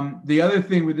 The other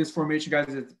thing with this formation, guys,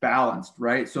 is it's balanced,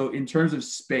 right? So in terms of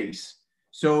space,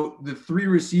 so the three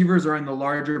receivers are in the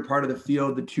larger part of the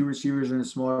field. The two receivers are in the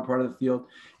smaller part of the field.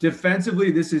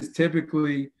 Defensively, this is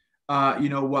typically,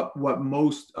 what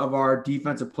most of our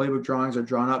defensive playbook drawings are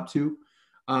drawn up to.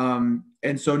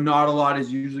 And so not a lot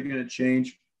is usually going to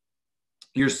change.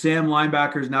 Your Sam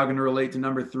linebacker is now going to relate to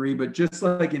number 3, but just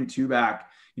like in two back,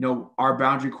 our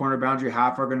boundary corner, boundary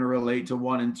half are going to relate to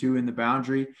 1 and 2 in the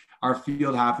boundary. Our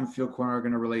field half and field corner are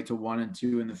going to relate to 1 and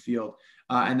 2 in the field.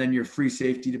 And then your free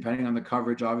safety, depending on the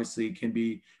coverage, obviously can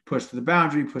be pushed to the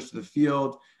boundary, pushed to the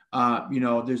field.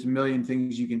 There's a million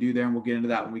things you can do there, and we'll get into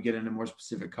that when we get into more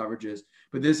specific coverages.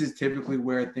 But this is typically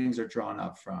where things are drawn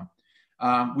up from.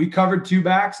 We covered two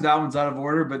backs. That one's out of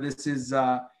order, but this is,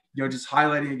 just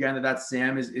highlighting again that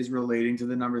Sam is relating to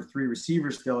the number 3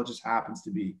 receiver still. It just happens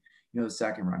to be, the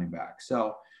second running back.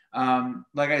 So,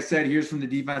 like I said, here's from the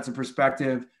defensive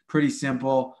perspective. pretty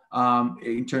simple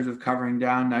in terms of covering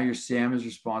down. Now your Sam is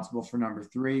responsible for number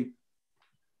 3.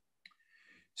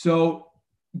 So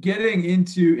getting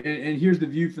into, and here's the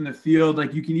view from the field.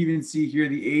 Like you can even see here,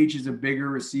 the H is a bigger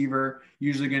receiver,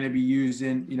 usually going to be used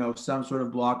in, some sort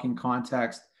of blocking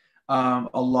context. A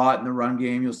lot in the run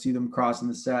game. You'll see them crossing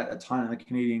the set a ton in the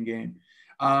Canadian game.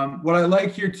 What I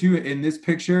like here too in this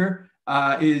picture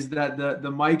is that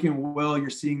the Mike and Will, you're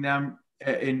seeing them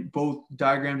in both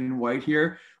diagrammed in white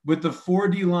here. With the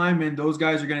 4D linemen, those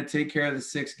guys are going to take care of the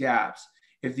 6 gaps.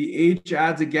 If the H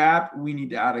adds a gap, we need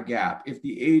to add a gap. If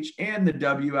the H and the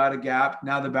W add a gap,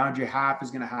 now the boundary half is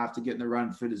going to have to get in the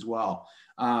run fit as well.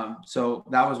 So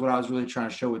that was what I was really trying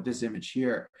to show with this image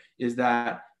here, is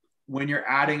that when you're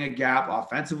adding a gap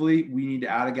offensively, we need to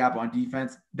add a gap on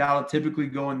defense. That'll typically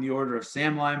go in the order of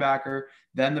Sam linebacker,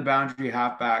 then the boundary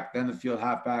halfback, then the field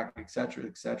halfback, et cetera,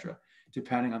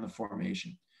 depending on the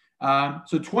formation.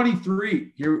 So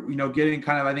 23 here, getting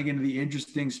kind of, I think, into the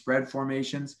interesting spread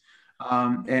formations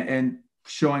and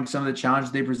showing some of the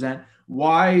challenges they present.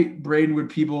 Why, Braden, would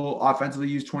people offensively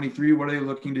use 23? What are they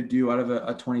looking to do out of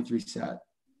a 23 set?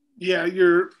 Yeah,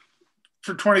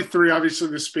 for 23, obviously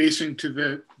the spacing to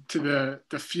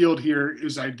the field here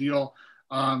is ideal.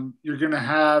 You're going to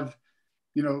have,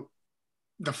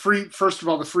 the free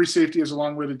safety has a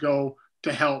long way to go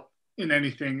to help in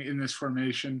anything in this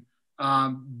formation,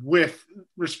 with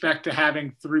respect to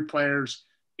having 3 players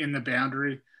in the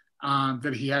boundary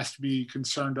that he has to be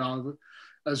concerned of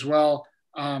as well.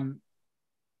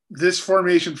 This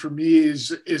formation for me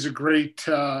is a great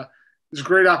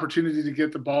opportunity to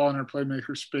get the ball in our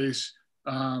playmaker space.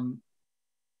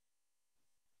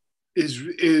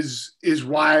 Is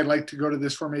why I like to go to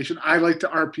this formation. I like to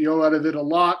RPO out of it a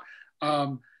lot.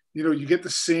 You get the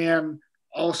Sam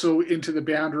also into the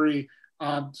boundary.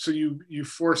 So you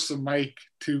force the Mike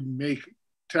to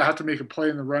have to make a play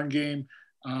in the run game.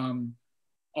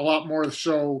 A lot more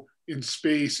so in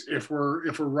space if we're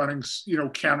running,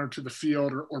 counter to the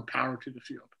field or power to the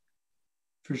field.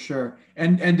 For sure.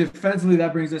 And defensively,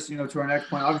 that brings us, to our next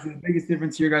point. Obviously, the biggest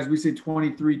difference here, guys, we say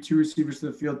 23, 2 receivers to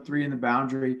the field, 3 in the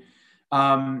boundary.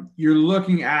 You're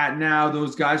looking at now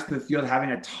those guys to the field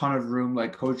having a ton of room,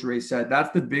 like Coach Ray said.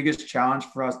 That's the biggest challenge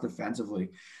for us defensively.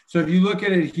 So if you look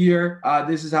at it here,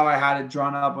 this is how I had it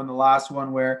drawn up on the last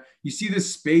one, where you see the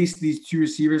space these 2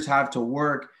 receivers have to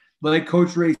work. Like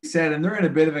Coach Ray said, and they're in a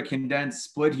bit of a condensed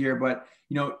split here, but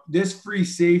this free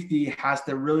safety has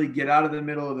to really get out of the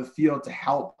middle of the field to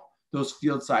help those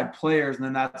field side players. And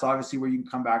then that's obviously where you can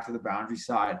come back to the boundary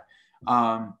side.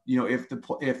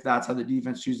 If that's how the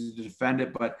defense chooses to defend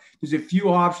it, but there's a few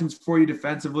options for you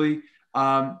defensively.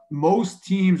 Most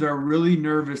teams are really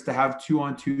nervous to have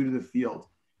 2-on-2 to the field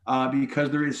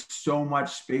because there is so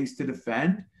much space to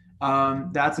defend.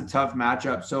 That's a tough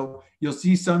matchup. So you'll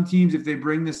see some teams, if they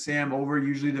bring the Sam over,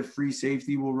 usually the free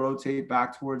safety will rotate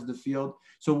back towards the field.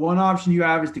 So one option you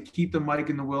have is to keep the Mike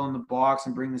and the Will in the box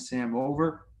and bring the Sam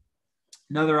over.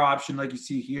 Another option, like you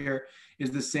see here, is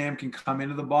the Sam can come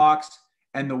into the box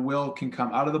and the Will can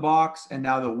come out of the box. And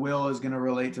now the Will is going to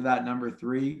relate to that number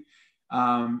 3. What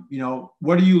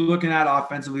are you looking at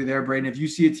offensively there, Braden? If you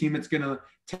see a team that's going to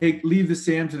leave the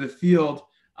Sam to the field,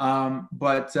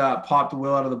 but pop the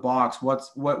Will out of the box, what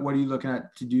are you looking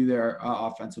at to do there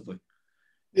offensively?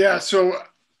 Yeah, so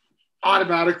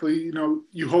automatically,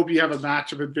 you hope you have a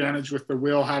matchup advantage with the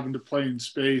Will having to play in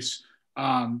space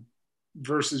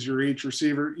versus your H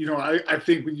receiver. I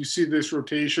think when you see this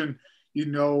rotation,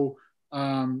 really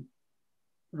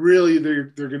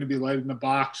they're going to be light in the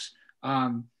box.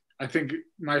 I think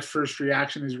my first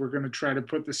reaction is we're going to try to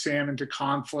put the Sam into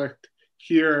conflict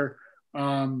here,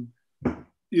 with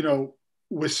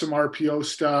some RPO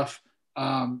stuff.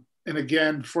 And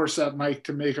again, force that Mike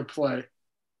to make a play.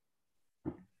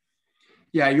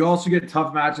 Yeah, you also get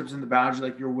tough matchups in the boundary,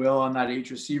 like your Will on that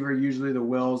H receiver. Usually the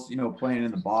Will's, playing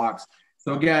in the box.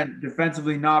 So again,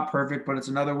 defensively not perfect, but it's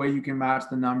another way you can match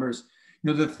the numbers.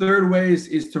 The third way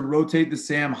is to rotate the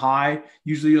Sam high.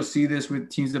 Usually you'll see this with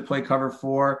teams that play cover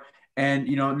 4. And,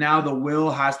 now the Will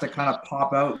has to kind of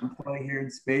pop out and play here in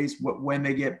space when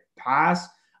they get pass.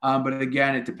 But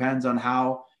again, it depends on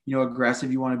how,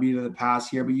 aggressive you want to be to the pass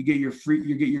here. But you get your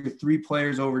 3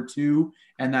 players over 2,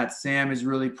 and that Sam is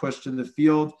really pushed to the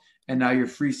field. And now your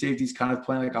free safety is kind of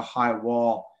playing like a high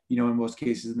wall, in most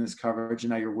cases in this coverage.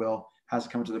 And now your Will has to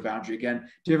come to the boundary. Again,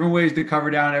 different ways to cover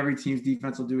down. Every team's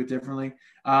defense will do it differently.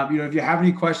 If you have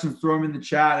any questions, throw them in the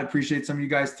chat. I appreciate some of you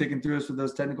guys sticking through us with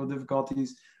those technical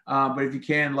difficulties. But if you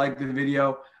can, like the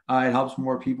video, it helps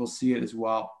more people see it as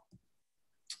well.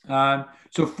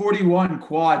 So 41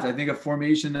 quads, I think a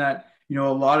formation that, a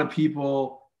lot of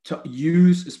people to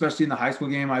use, especially in the high school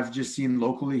game. I've just seen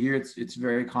locally here. It's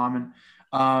very common.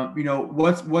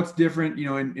 What's different,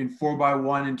 in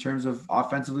 4x1 in terms of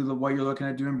offensively what you're looking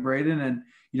at doing, Braden, and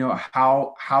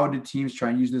how do teams try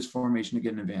and use this formation to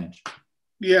get an advantage?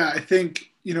 Yeah, I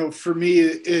think for me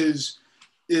it is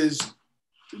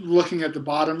looking at the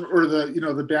bottom or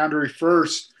the boundary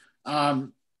first.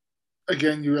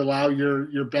 Again, you allow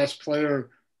your best player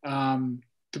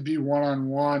to be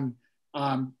one-on-one.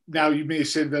 Now you may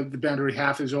say that the boundary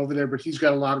half is over there, but he's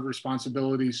got a lot of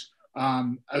responsibilities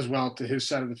as well to his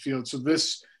side of the field. So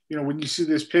this, when you see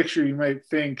this picture, you might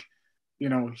think,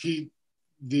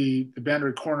 the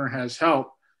boundary corner has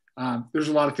help. There's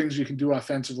a lot of things you can do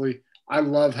offensively. I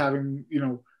love having,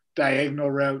 diagonal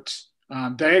routes.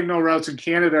 Diagonal routes in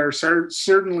Canada are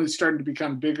certainly starting to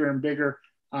become bigger and bigger.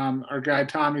 Our guy,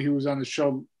 Tommy, who was on the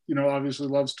show, obviously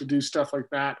loves to do stuff like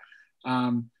that.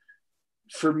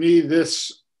 For me,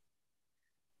 this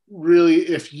really,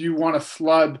 if you want to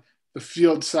flood the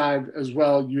field side as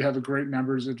well, you have a great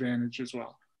numbers advantage as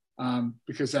well,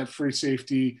 because that free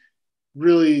safety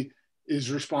really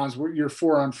is responsible. You're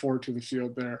 4-on-4 to the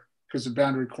field there because the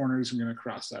boundary corner isn't going to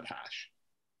cross that hash.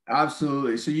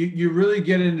 Absolutely. So you really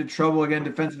get into trouble again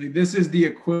defensively. This is the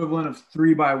equivalent of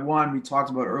 3x1 we talked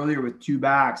about earlier with two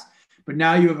backs, but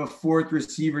now you have a fourth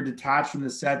receiver detached from the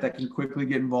set that can quickly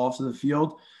get involved to the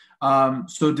field.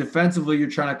 So defensively, you're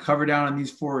trying to cover down on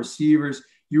these four receivers.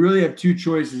 You really have two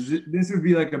choices. This would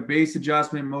be like a base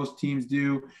adjustment most teams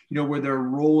do, where they're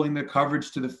rolling the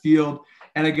coverage to the field.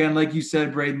 And again, like you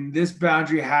said, Braden, this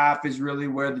boundary half is really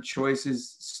where the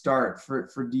choices start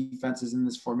for defenses in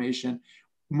this formation.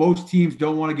 Most teams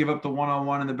don't want to give up the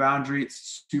one-on-one in the boundary.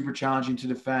 It's super challenging to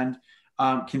defend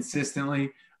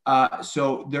consistently.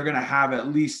 So they're going to have at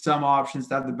least some options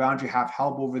to have the boundary half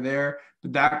help over there.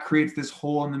 But that creates this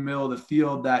hole in the middle of the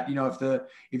field that,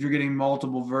 if you're getting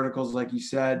multiple verticals, like you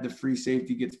said, the free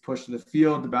safety gets pushed to the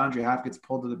field, the boundary half gets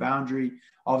pulled to the boundary.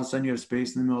 All of a sudden you have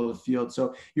space in the middle of the field.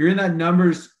 So you're in that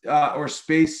numbers or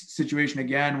space situation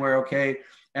again where, okay,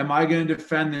 am I going to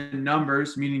defend the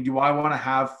numbers? Meaning, do I want to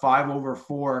have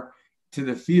 5/4 to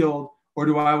the field, or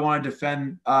do I want to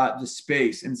defend the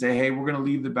space and say, hey, we're going to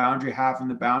leave the boundary half in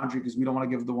the boundary because we don't want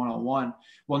to give the one-on-one?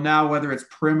 Well, now whether it's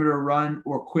perimeter run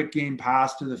or quick game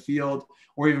pass to the field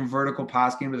or even vertical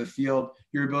pass game to the field,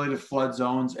 your ability to flood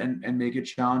zones and make it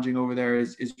challenging over there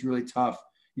is really tough,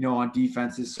 on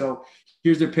defenses. So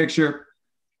here's a picture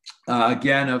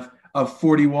again of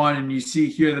 41, and you see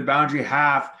here the boundary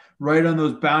half right on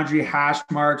those boundary hash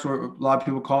marks, or a lot of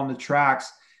people call them the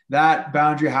tracks. That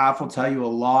boundary half will tell you a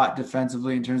lot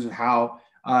defensively in terms of how,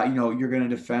 you're going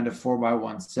to defend a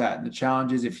 4x1 set. And the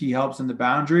challenge is if he helps in the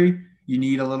boundary, you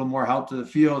need a little more help to the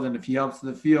field. And if he helps to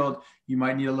the field, you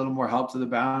might need a little more help to the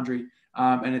boundary.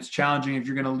 And it's challenging if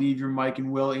you're going to leave your Mike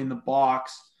and Will in the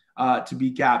box to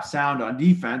be gap sound on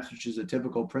defense, which is a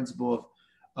typical principle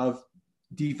of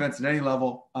defense at any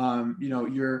level.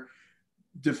 You're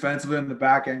defensively in the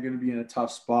back end going to be in a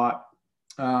tough spot.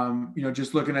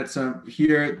 Just looking at some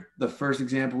here, the first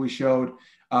example we showed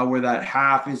where that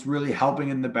half is really helping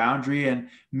in the boundary and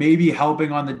maybe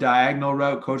helping on the diagonal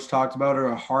route coach talked about, or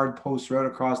a hard post route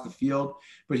across the field,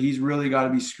 but he's really got to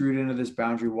be screwed into this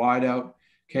boundary wide out.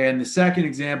 Okay. And the second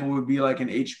example would be like an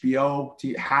HBO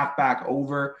to halfback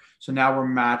over. So now we're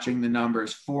matching the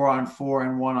numbers 4-on-4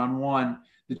 and 1-on-1.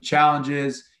 The challenge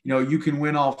is, you can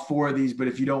win all four of these, but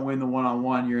if you don't win the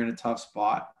one-on-one, you're in a tough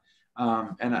spot.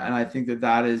 And I think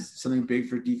that is something big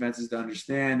for defenses to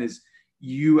understand is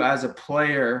you as a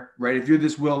player, right? If you're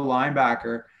this will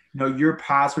linebacker, your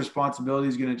pass responsibility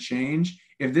is going to change.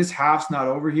 If this half's not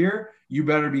over here, you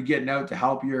better be getting out to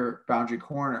help your boundary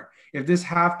corner. If this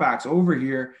halfback's over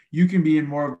here, you can be in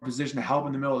more of a position to help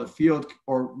in the middle of the field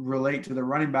or relate to the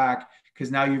running back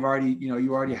because now you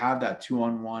already have that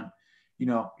 2-on-1,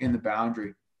 in the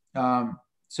boundary.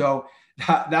 So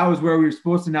that was where we were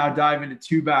supposed to now dive into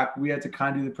two back. We had to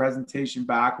kind of do the presentation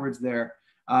backwards there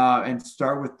and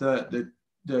start with the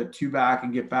two back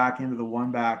and get back into the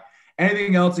one back.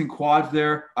 Anything else in quads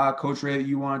there, Coach Ray, that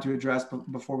you wanted to address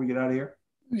before we get out of here?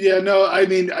 Yeah, no, I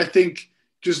mean, I think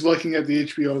just looking at the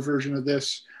HBO version of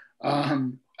this,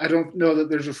 I don't know that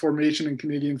there's a formation in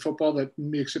Canadian football that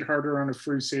makes it harder on a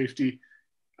free safety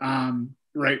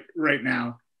right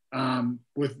now.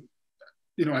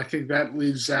 I think that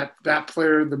leaves that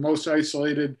player the most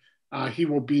isolated he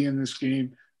will be in this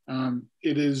game.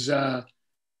 It is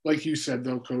like you said,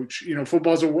 though, Coach.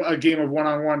 Football's a game of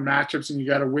one-on-one matchups, and you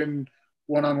got to win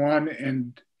one-on-one.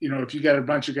 And if you got a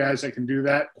bunch of guys that can do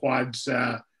that, quads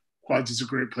is a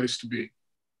great place to be.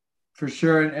 For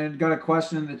sure. And got a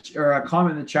question or a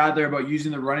comment in the chat there about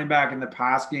using the running back in the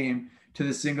pass game. to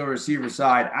the single receiver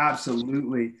side,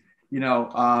 absolutely. You know,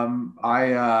 one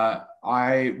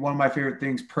of my favorite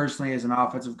things personally as an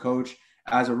offensive coach,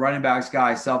 as a running backs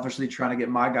guy, selfishly trying to get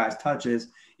my guys touches,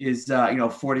 is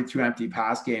 42 empty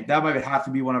pass game. That might have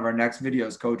to be one of our next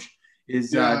videos, Coach.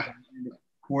 Is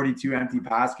 42 empty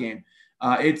pass game.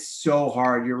 It's so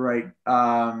hard. You're right.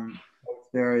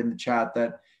 There in the chat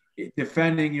that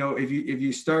defending, if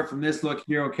you start from this look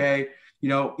here, okay,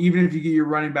 even if you get your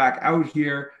running back out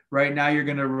here right now, you're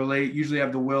going to usually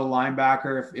have the will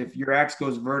linebacker. If your X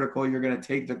goes vertical, you're going to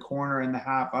take the corner and the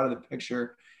half out of the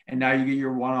picture. And now you get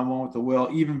your one-on-one with the will.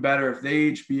 Even better, if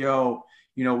they HBO,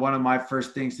 one of my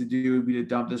first things to do would be to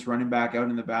dump this running back out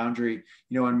in the boundary,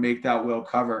 and make that will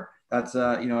cover. That's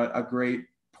a great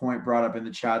point brought up in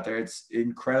the chat there. It's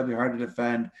incredibly hard to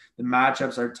defend. The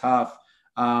matchups are tough.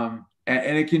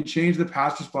 And it can change the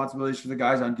pass responsibilities for the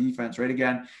guys on defense, right?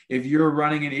 Again, if you're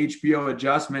running an HBO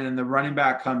adjustment and the running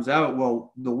back comes out,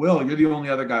 well, you're the only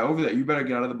other guy over there. You better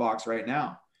get out of the box right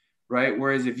now, right?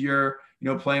 Whereas if you're,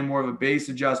 playing more of a base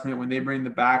adjustment, when they bring the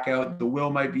back out, the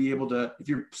will might be able to, if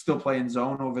you're still playing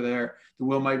zone over there, the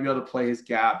will might be able to play his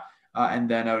gap and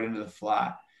then out into the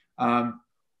flat.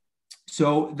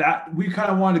 So that we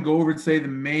kind of wanted to go over and say the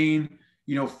main,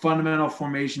 fundamental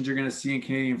formations you're going to see in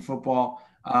Canadian football.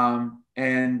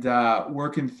 And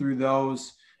working through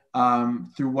those,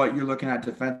 through what you're looking at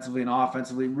defensively and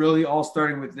offensively, really all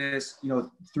starting with this,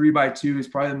 3-by-2 is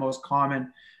probably the most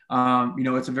common.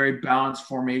 It's a very balanced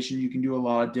formation. You can do a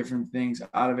lot of different things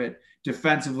out of it.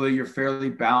 Defensively, you're fairly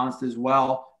balanced as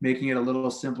well, making it a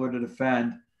little simpler to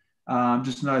defend.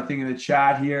 Just another thing in the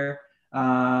chat here,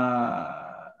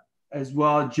 as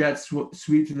well, jet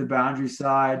sweep to the boundary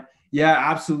side. Yeah,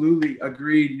 absolutely.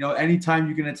 Agreed. Anytime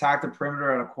you can attack the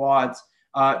perimeter out of quads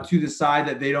to the side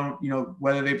that they don't,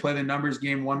 whether they play the numbers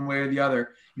game one way or the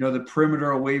other, the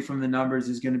perimeter away from the numbers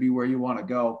is going to be where you want to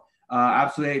go.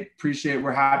 Absolutely appreciate it.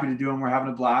 We're happy to do them. We're having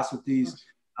a blast with these.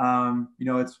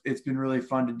 It's been really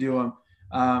fun to do them.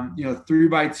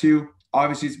 3-by-2,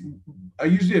 obviously it's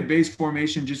usually a base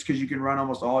formation just because you can run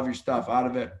almost all of your stuff out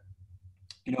of it.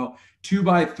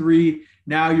 2-by-3,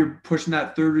 now you're pushing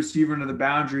that third receiver into the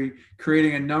boundary,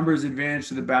 creating a numbers advantage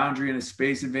to the boundary and a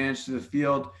space advantage to the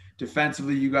field.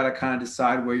 Defensively, you got to kind of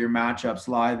decide where your matchups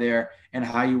lie there and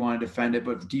how you want to defend it.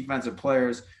 But for defensive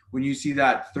players, when you see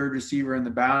that third receiver in the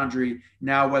boundary,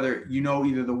 now whether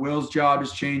either the Will's job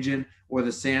is changing or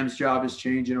the Sam's job is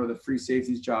changing or the free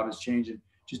safety's job is changing,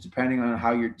 just depending on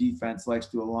how your defense likes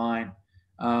to align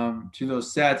to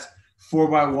those sets.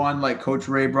 4-by-1, like Coach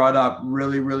Ray brought up,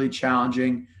 really, really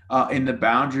challenging in the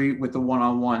boundary with the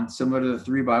one-on-one, similar to the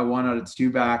 3-by-1 out of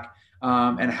 2-back,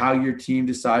 and how your team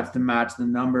decides to match the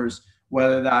numbers,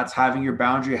 whether that's having your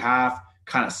boundary half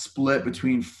kind of split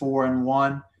between 4 and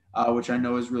 1, which I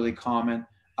know is really common,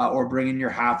 or bringing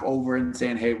your half over and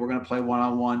saying, hey, we're going to play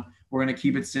one-on-one. We're going to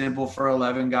keep it simple for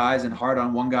 11 guys and hard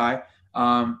on one guy.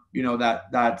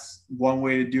 That's one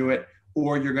way to do it.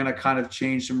 Or you're going to kind of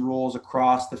change some rules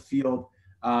across the field,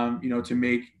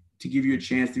 to give you a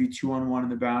chance to be 2-on-1 in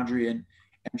the boundary and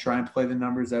try and play the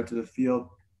numbers out to the field.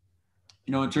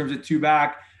 In terms of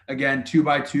 2-back, again,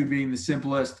 2-by-2 being the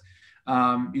simplest.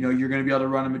 You're going to be able to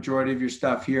run a majority of your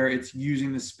stuff here. It's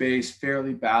using the space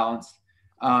fairly balanced,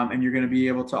 and you're going to be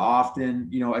able to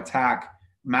often, attack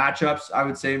matchups, I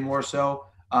would say more so,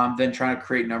 than trying to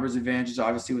create numbers advantages,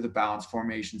 obviously with a balanced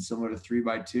formation similar to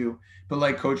 3-by-2. But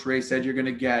like Coach Ray said, you're going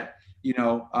to get,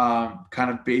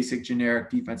 kind of basic generic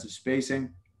defensive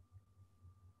spacing.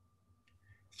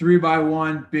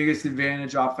 3-by-1, biggest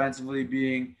advantage offensively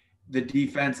being the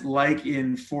defense, like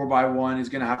in 4-by-1, is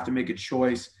going to have to make a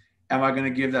choice. Am I going to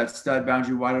give that stud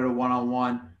boundary wide out a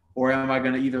one-on-one, or am I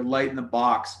going to either lighten the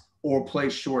box or play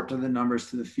short to the numbers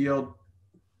to the field?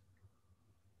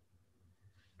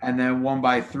 And then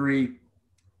 1-by-3,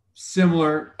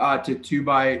 similar to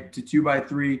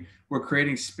 2-by-3, we're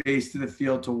creating space to the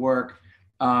field to work.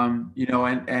 And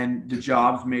the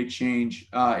jobs may change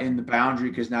in the boundary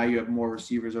because now you have more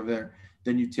receivers over there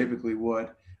than you typically would.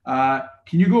 Can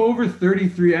you go over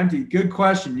 33 empty? Good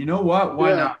question. You know what?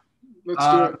 Why not? Let's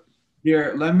do it.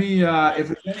 Here, let me. If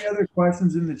there's any other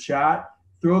questions in the chat,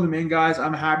 throw them in, guys.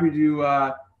 I'm happy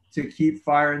to keep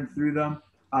firing through them.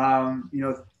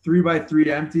 3-by-3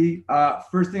 empty.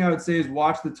 First thing I would say is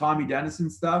watch the Tommy Dennison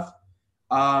stuff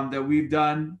that we've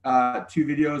done. 2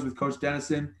 videos with Coach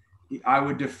Dennison. I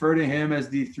would defer to him as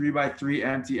the 3-by-3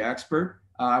 empty expert.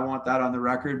 I want that on the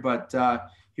record. But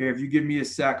here, if you give me a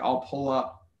sec, I'll pull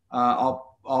up.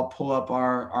 I'll pull up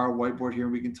our whiteboard here,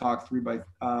 and we can talk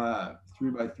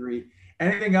 3-by-3.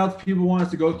 Anything else people want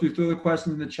us to go through? Throw the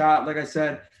questions in the chat. Like I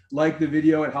said, like the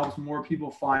video. It helps more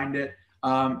people find it.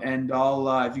 And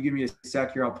I'll, if you give me a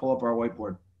sec here, I'll pull up our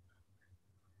whiteboard.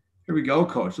 Here we go,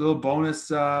 coach. A little bonus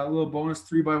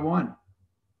 3x1.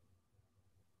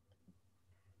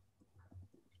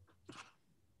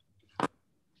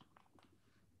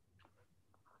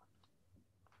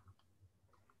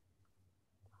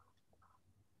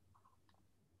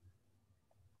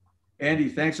 Andy,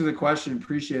 thanks for the question.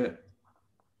 Appreciate it.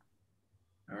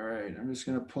 All right, I'm just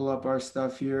going to pull up our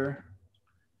stuff here.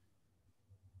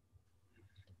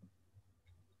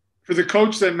 For the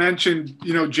coach that mentioned,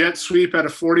 jet sweep at a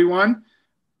 41,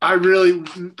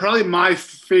 probably my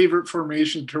favorite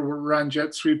formation to run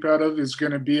jet sweep out of is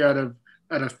going to be at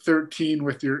a 13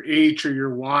 with your H or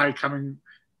your Y coming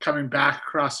back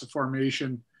across the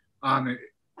formation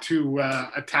to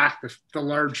attack the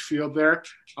large field there.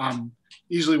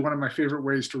 Easily one of my favorite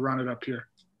ways to run it up here.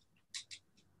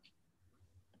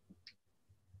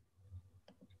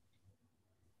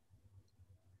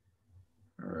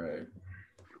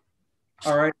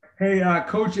 All right. Hey,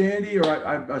 Coach Andy, or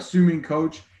I'm assuming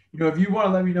Coach, if you want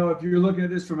to let me know if you're looking at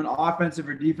this from an offensive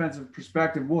or defensive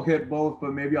perspective, we'll hit both,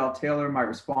 but maybe I'll tailor my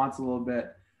response a little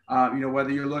bit.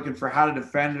 Whether you're looking for how to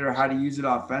defend it or how to use it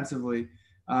offensively.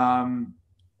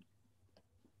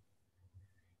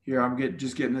 Here, I'm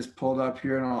just getting this pulled up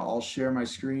here, and I'll share my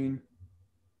screen.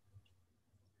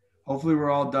 Hopefully we're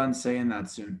all done saying that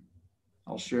soon.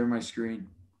 I'll share my screen.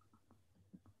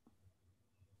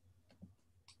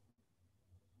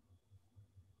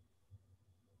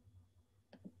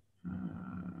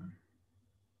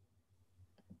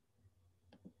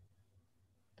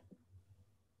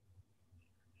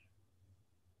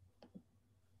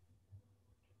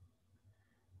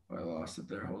 I lost it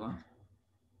there. Hold on.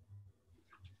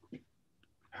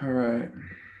 All right.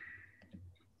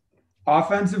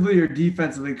 Offensively or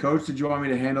defensively, Coach, did you want me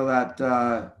to handle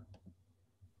that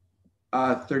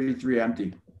 33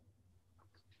 empty?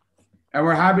 And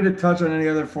we're happy to touch on any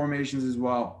other formations as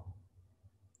well.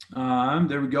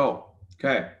 There we go.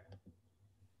 Okay.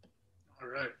 All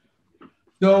right.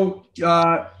 So,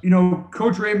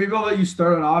 Coach Ray, maybe I'll let you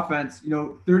start on offense.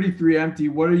 33 empty.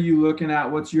 What are you looking at?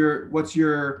 What's your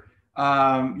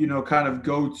kind of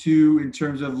go-to in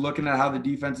terms of looking at how the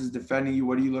defense is defending you?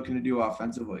 What are you looking to do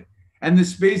offensively? And the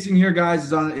spacing here,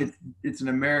 guys, is it's an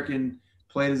American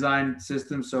play design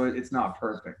system, so it's not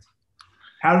perfect.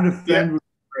 How to defend would be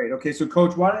great. Okay, so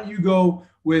Coach, why don't you go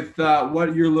with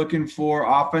what you're looking for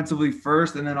offensively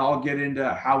first, and then I'll get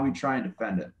into how we try and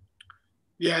defend it.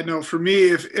 Yeah, no, for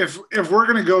me, if we're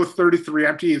going to go 33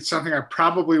 empty, it's something I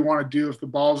probably want to do if the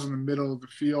ball's in the middle of the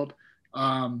field.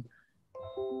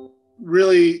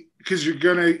 Really, because you're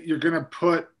gonna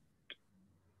put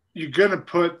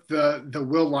the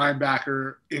will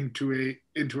linebacker into a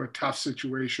tough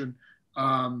situation.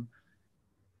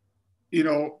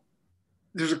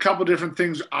 There's a couple different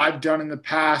things I've done in the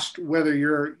past, whether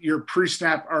you're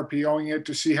pre-snap RPOing it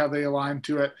to see how they align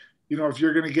to it. If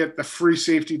you're going to get the free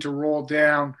safety to roll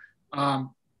down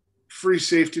over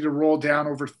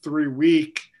 3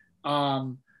 week,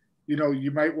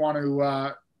 you might want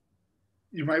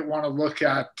to look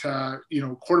at,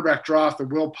 quarterback draw if the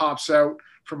will pops out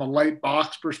from a light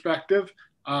box perspective.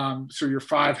 So you're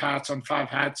 5 hats on 5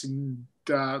 hats and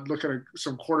look at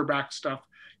some quarterback stuff,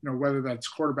 whether that's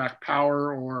quarterback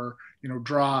power or,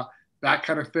 draw, that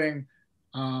kind of thing.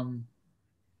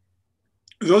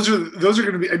 Those are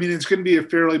going to be, it's going to be a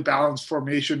fairly balanced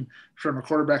formation from a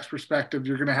quarterback's perspective.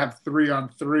 You're going to have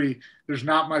 3-on-3. There's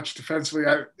not much defensively,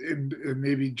 and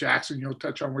maybe Jackson, you'll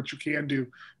touch on what you can do.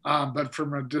 But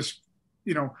from this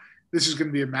is going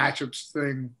to be a matchups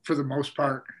thing for the most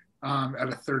part at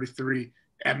a 33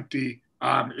 empty.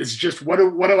 It's just, what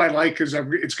do I like? Because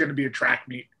it's going to be a track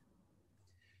meet.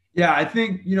 Yeah, I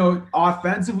think,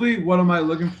 offensively, what am I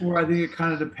looking for? I think it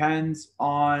kind of depends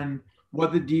on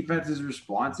what the defense's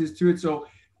response is to it. So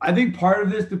I think part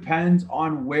of this depends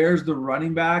on where's the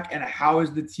running back and how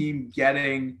is the team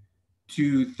getting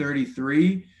to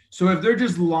 33. So if they're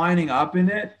just lining up in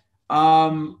it,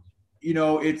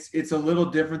 it's a little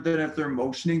different than if they're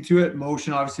motioning to it.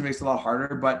 Motion obviously makes it a lot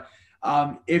harder, but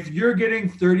if you're getting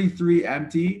 33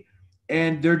 empty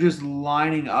and they're just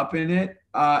lining up in it,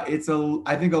 it's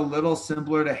I think a little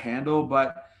simpler to handle,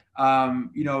 but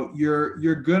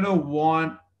you're gonna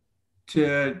want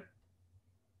to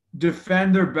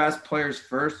defend their best players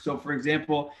first. So for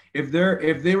example, if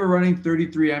they were running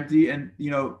 33 empty and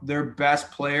their best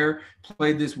player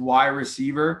played this wide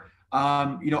receiver,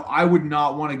 I would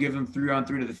not want to give them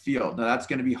 3-on-3 to the field. Now that's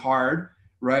going to be hard,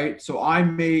 right? So I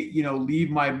may leave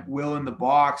my will in the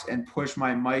box and push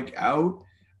my Mike out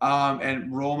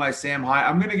and roll my Sam high.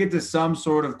 I'm going to get to some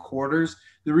sort of quarters.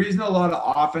 The reason a lot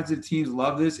of offensive teams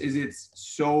love this is it's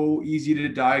so easy to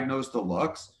diagnose the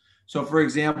looks. So, for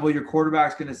example, your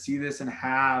quarterback's going to see this and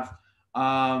have,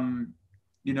 have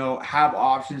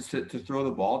options to throw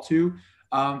the ball to.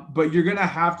 But you're going to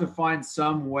have to find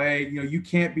some way. You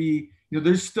can't be,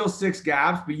 there's still 6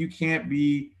 gaps, but you can't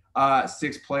be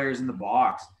 6 players in the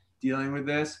box dealing with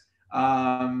this.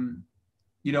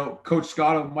 Coach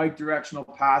Scotto, Mike directional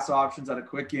pass options at a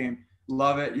quick game.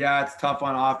 Love it. Yeah, it's tough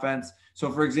on offense.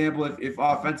 So, for example, if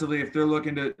offensively, if they're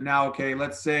looking to now, okay,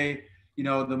 let's say,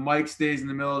 the Mike stays in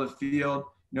the middle of the field,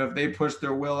 if they push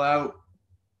their Will out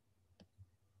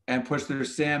and push their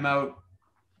Sam out,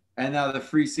 and now the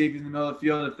free safety in the middle of the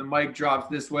field, if the Mike drops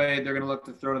this way, they're going to look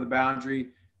to throw to the boundary.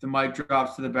 If the Mike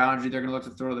drops to the boundary, they're going to look to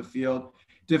throw to the field.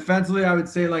 Defensively, I would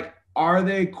say, are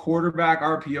they quarterback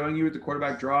RPOing you with the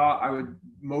quarterback draw?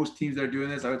 Most teams that are doing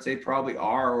this, I would say probably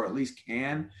are, or at least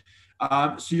can.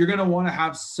 So you're going to want to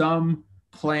have some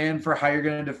plan for how you're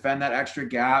going to defend that extra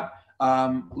gap.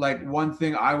 One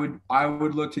thing I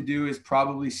would look to do is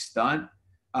probably stunt.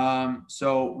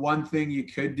 So one thing you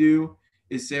could do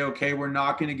is say, okay, we're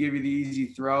not going to give you the easy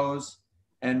throws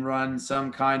and run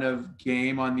some kind of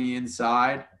game on the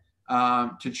inside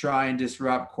to try and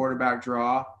disrupt quarterback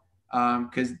draw.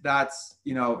 Because that's,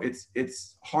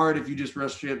 it's hard if you just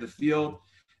rush straight up the field.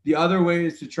 The other way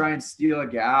is to try and steal a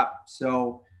gap.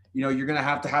 So, you're going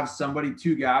to have somebody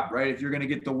to gap, right? If you're going to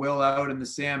get the Will out and the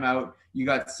Sam out, you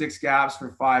got 6 gaps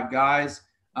for 5 guys.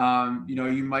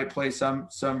 You might play some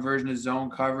version of zone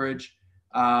coverage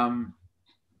and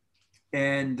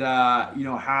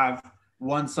have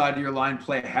one side of your line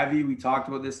play heavy. We talked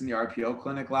about this in the RPO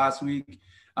clinic last week.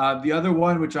 The other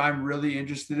one, which I'm really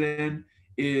interested in,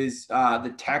 is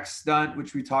the tech stunt,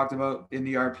 which we talked about in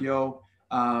the RPO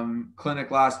clinic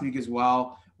last week as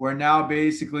well, where now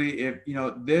basically if,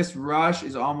 this rush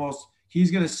is almost,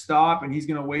 he's going to stop and he's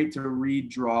going to wait to read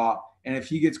draw. And if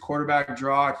he gets quarterback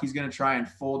draw, he's going to try and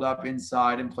fold up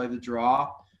inside and play the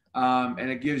draw. And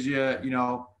it gives you,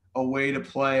 a way to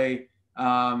play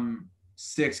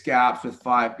 6 gaps with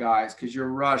 5 guys, because your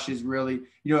rush is really,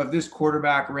 if this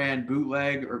quarterback ran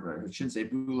bootleg, or I shouldn't say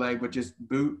bootleg, but just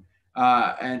boot,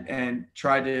 and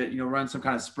tried to, run some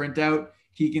kind of sprint out,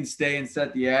 he can stay and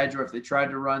set the edge. Or if they tried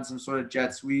to run some sort of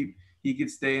jet sweep, he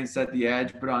could stay and set the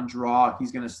edge. But on draw,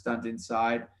 he's going to stunt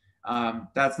inside.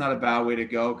 That's not a bad way to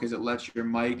go, because it lets your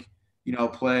Mike,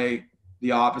 play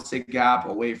the opposite gap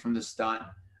away from the stunt.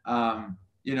 That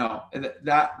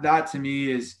to me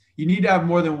is, you need to have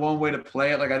more than one way to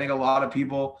play it. I think a lot of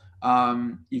people,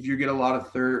 if you get a lot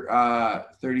of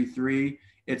 33,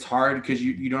 it's hard because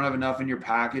you don't have enough in your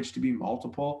package to be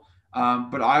multiple.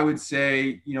 But I would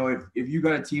say, if you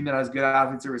got a team that has good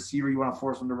athletes at receiver, you want to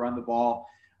force them to run the ball.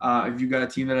 If you got a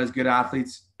team that has good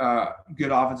athletes,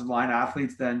 good offensive line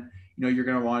athletes, then, you're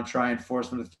going to want to try and force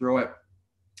them to throw it.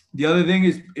 The other thing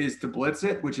is to blitz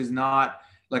it, which is not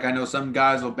I know some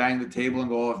guys will bang the table and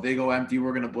go, oh, if they go empty,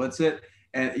 we're going to blitz it.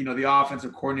 And, the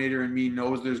offensive coordinator in me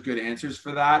knows there's good answers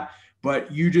for that.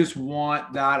 But you just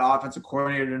want that offensive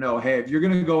coordinator to know, hey, if you're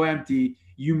going to go empty,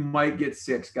 you might get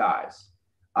 6 guys.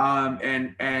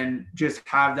 And just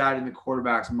have that in the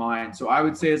quarterback's mind. So I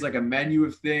would say it's like a menu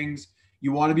of things.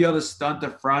 You want to be able to stunt the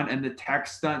front, and the tech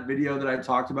stunt video that I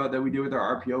talked about that we did with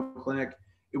our RPO clinic,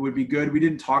 it would be good. We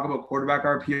didn't talk about quarterback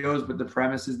RPOs, but the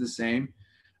premise is the same.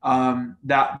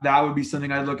 That would be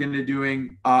something I'd look into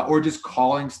doing, or just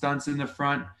calling stunts in the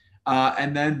front,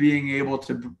 and then being able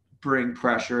to bring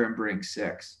pressure and bring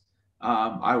 6.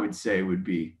 I would say would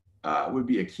be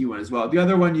a key one as well. The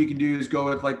other one you can do is go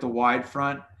with the wide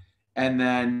front, and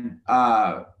then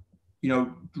run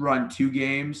 2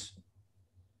 games.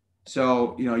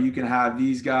 So you can have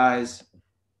these guys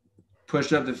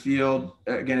push up the field.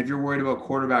 Again, if you're worried about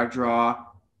quarterback draw,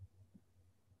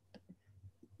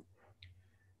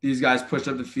 these guys push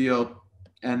up the field,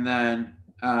 and then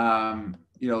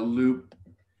loop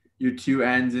your 2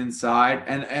 ends inside,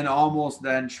 and almost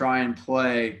then try and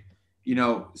play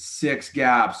 6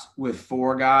 gaps with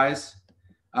 4 guys,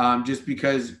 just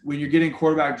because when you're getting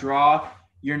quarterback draw,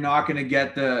 you're not going to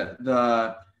get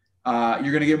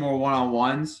you're going to get more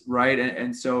one-on-ones, right?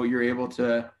 And so you're able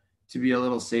to be a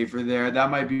little safer there. That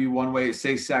might be one way,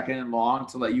 say 2nd and long,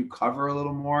 to let you cover a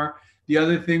little more. The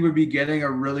other thing would be getting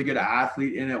a really good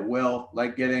athlete in at will,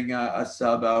 getting a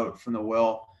sub out from the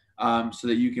will, so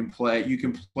that you can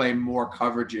play more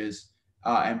coverages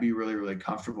and be really, really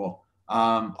comfortable.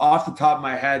 Off the top of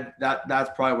my head, that's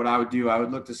probably what I would do. I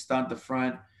would look to stunt the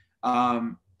front.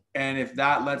 And if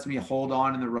that lets me hold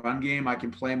on in the run game, I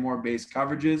can play more base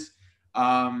coverages.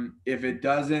 If it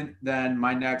doesn't, then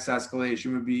my next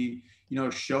escalation would be,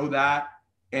 show that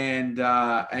and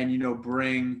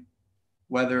bring,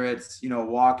 whether it's,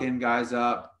 walking guys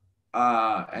up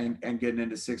and getting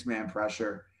into 6-man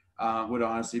pressure would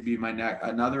honestly be my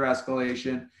another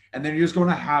escalation. And then you're just going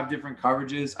to have different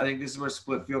coverages. I think this is where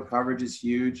split field coverage is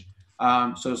huge.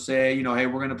 So say, hey,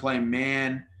 we're going to play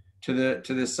man to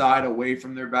the side away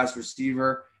from their best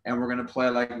receiver, and we're going to play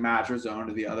like match or zone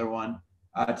to the other one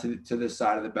to the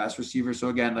side of the best receiver. So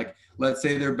again, like let's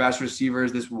say their best receiver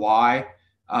is this Y,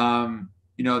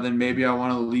 then maybe I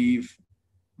want to leave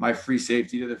my free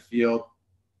safety to the field,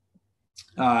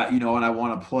 and I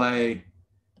want to play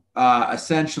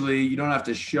essentially, you don't have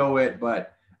to show it,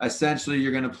 but essentially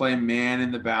you're going to play man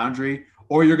in the boundary,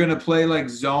 or you're going to play like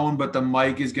zone, but the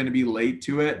mic is going to be late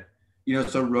to it,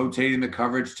 so rotating the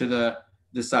coverage to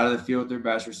the side of the field with their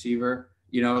best receiver,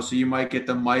 so you might get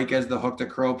the mic as the hook to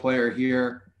curl player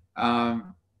here.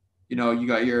 You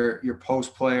got your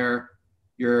post player,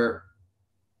 your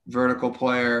vertical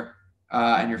player,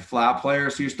 and your flat player.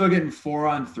 So you're still getting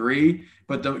 4-on-3,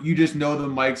 but you just know the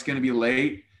mic's going to be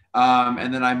late.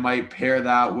 And then I might pair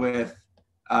that with,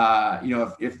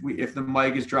 if the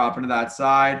mic is dropping to that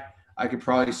side, I could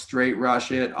probably straight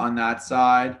rush it on that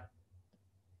side,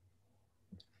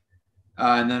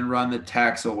 and then run the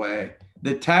text away.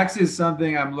 The text is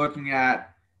something I'm looking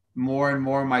at more and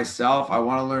more myself. I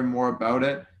want to learn more about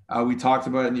it. We talked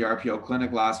about it in the RPO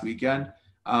clinic last weekend,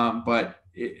 but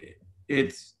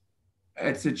it's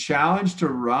a challenge to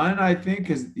run, I think,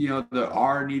 because the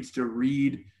R needs to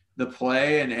read the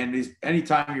play, and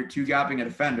anytime you're two gapping a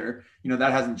defender,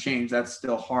 that hasn't changed. That's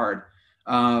still hard.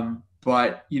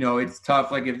 But it's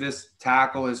tough. Like if this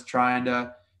tackle is trying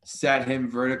to set him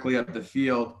vertically up the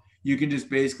field, you can just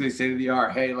basically say to the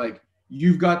R, hey, like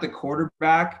you've got the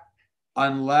quarterback,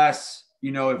 unless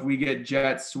if we get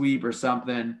jet sweep or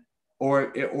something,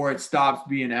 or it stops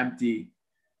being empty,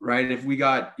 right? If we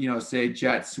got say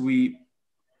jet sweep,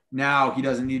 now he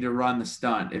doesn't need to run the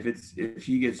stunt. If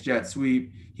he gets jet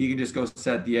sweep, he can just go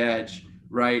set the edge,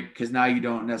 right? Because now you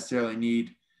don't necessarily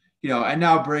need, and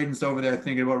now Braden's over there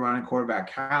thinking about running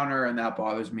quarterback counter, and that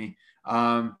bothers me.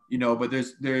 But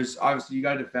there's obviously you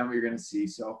got to defend what you're going to see.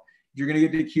 So if you're going to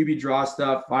get the QB draw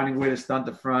stuff, finding a way to stunt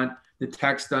the front, the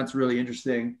tech stunt's really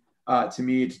interesting to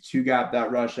me to two gap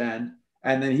that rush end,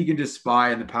 and then he can just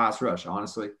spy in the pass rush,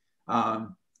 honestly.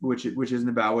 Which isn't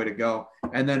a bad way to go.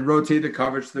 And then rotate the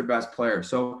coverage to their best player.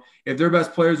 So if their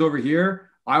best player is over here,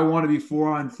 I want to be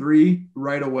 4-on-3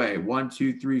 right away. 1,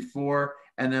 2, 3, 4,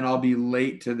 and then I'll be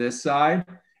late to this side.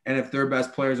 And if their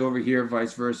best player is over here,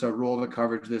 vice versa, roll the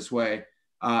coverage this way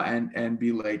and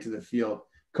be late to the field.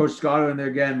 Coach Scotto in there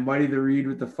again, muddy the read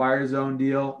with the fire zone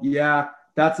deal. Yeah,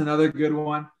 that's another good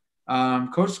one.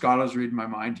 Coach Scotto's reading my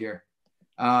mind here.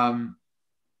 The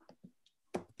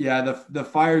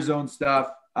fire zone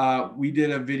stuff. We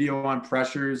did a video on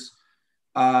pressures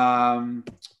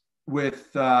with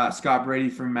Scott Brady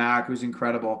from MAC, who's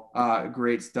incredible.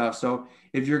 Great stuff. So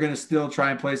if you're going to still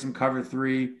try and play some cover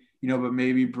 3, but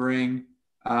maybe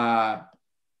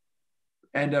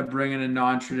end up bringing a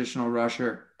non-traditional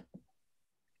rusher.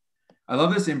 I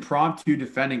love this impromptu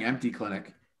defending empty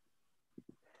clinic.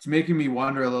 It's making me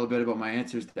wonder a little bit about my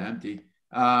answers to empty.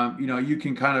 You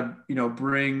can kind of,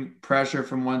 bring pressure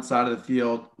from one side of the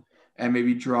field and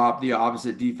maybe drop the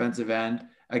opposite defensive end.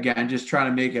 Again, just trying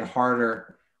to make it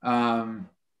harder,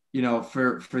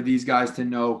 for these guys to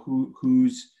know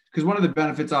who's, because one of the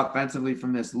benefits offensively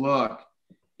from this look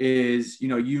is,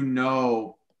 you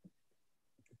know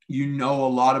a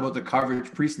lot about the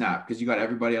coverage pre-snap because you got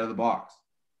everybody out of the box,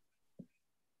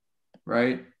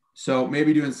 right? So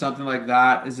maybe doing something like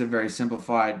that is a very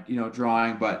simplified,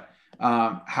 drawing, but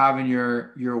having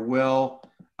your will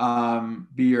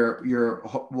be your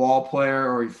wall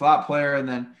player or your flat player, and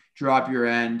then drop your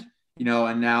end,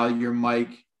 and now your mic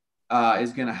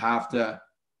is going to have to,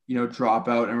 drop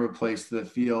out and replace the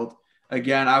field.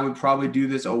 Again, I would probably do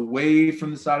this away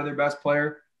from the side of their best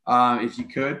player if you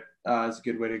could. It's a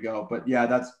good way to go. But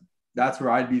yeah, that's where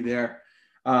I'd be there.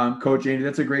 Coach Andy,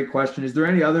 that's a great question. Is there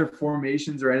any other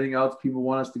formations or anything else people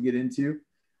want us to get into?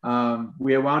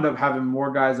 We wound up having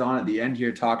more guys on at the end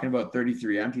here talking about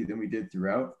 33 empty than we did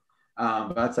throughout.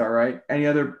 But that's all right. Any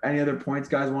other points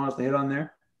guys want us to hit on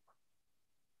there?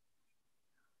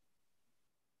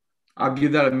 I'll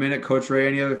give that a minute. Coach Ray,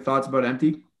 any other thoughts about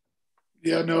empty?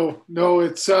 Yeah, no,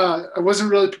 it's I wasn't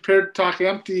really prepared to talk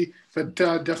empty, but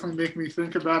definitely make me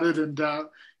think about it. And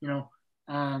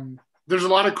there's a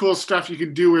lot of cool stuff you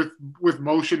can do with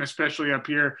motion, especially up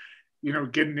here,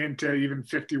 getting into even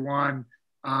 51,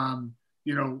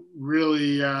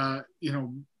 really,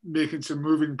 making some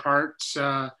moving parts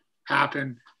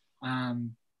happen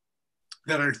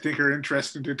that I think are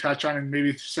interesting to touch on, and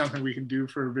maybe something we can do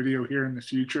for a video here in the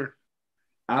future.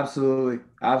 Absolutely.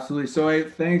 Absolutely. So, hey,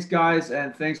 thanks, guys.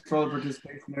 And thanks for all the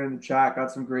participation there in the chat.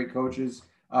 Got some great coaches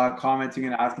commenting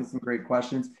and asking some great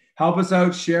questions. Help us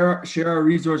out. Share our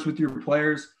resource with your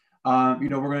players. We're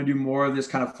going to do more of this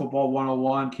kind of football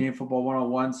 101, Canadian football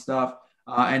 101 stuff.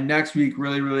 And next week,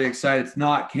 really, really excited. It's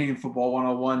not Canadian football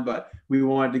 101, but we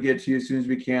wanted to get to you as soon as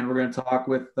we can. We're going to talk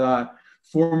with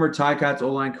former Ticats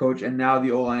O-line coach and now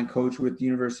the O-line coach with the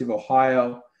University of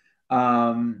Ohio.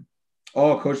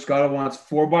 Coach Scott wants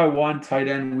 4x1 tight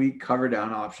end week cover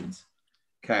down options.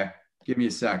 Okay, give me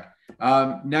a sec.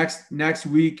 Next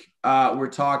week, we're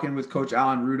talking with Coach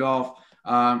Alan Rudolph,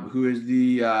 who is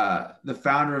the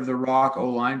founder of the Rock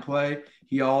O-line play.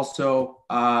 He also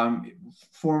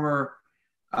former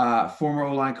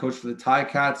O-line coach for the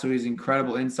Ticats, so he has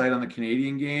incredible insight on the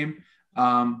Canadian game,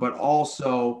 but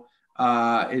also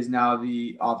is now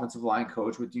the offensive line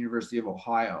coach with the University of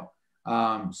Ohio.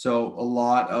 So a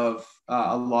lot of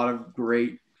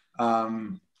great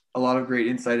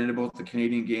insight into both the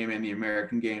Canadian game and the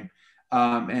American game.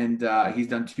 And he's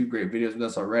done 2 great videos with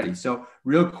us already. So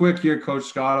real quick here, Coach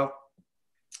Scotto,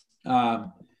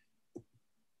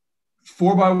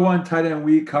 4x1 tight end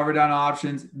week cover down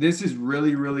options. This is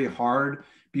really, really hard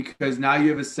because now you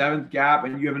have a 7th gap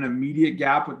and you have an immediate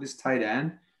gap with this tight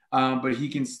end, but he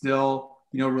can still,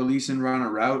 release and run a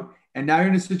route. And now you're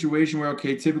in a situation where,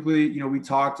 okay, typically, we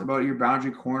talked about your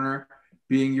boundary corner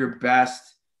being your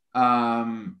best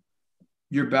cover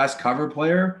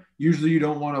player. Usually you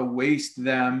don't want to waste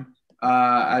them,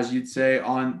 as you'd say,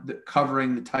 on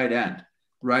covering the tight end,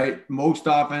 right? Most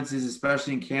offenses,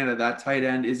 especially in Canada, that tight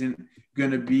end isn't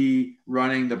going to be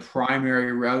running the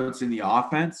primary routes in the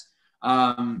offense.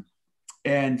 And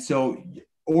so,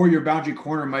 or your boundary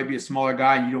corner might be a smaller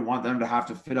guy and you don't want them to have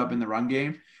to fit up in the run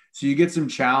game. So you get some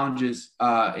challenges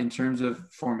in terms of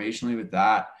formationally with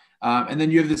that. And then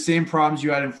you have the same problems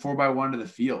you had in 4x1 to the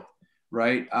field,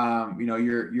 right?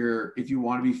 You're if you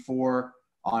want to be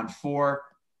 4-on-4,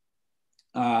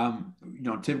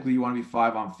 typically you want to be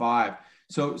 5-on-5.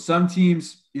 So some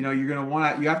teams, you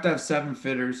have to have 7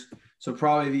 fitters. So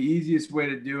probably the easiest way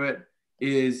to do it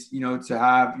is, to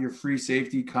have your free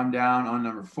safety come down on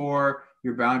number 4,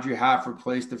 your boundary half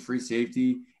replace the free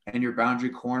safety, and your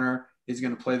boundary corner is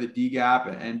going to play the D gap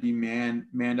and be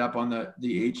manned up on the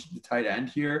tight end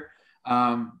here.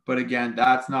 But again,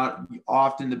 that's not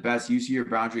often the best use of your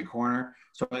boundary corner.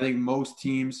 So I think most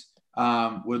teams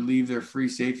would leave their free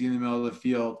safety in the middle of the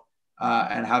field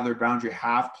and have their boundary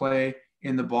half play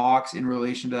in the box in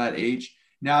relation to that H.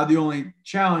 Now, the only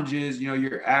challenge is,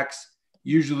 your X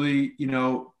usually,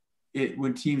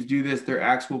 when teams do this, their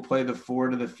X will play the 4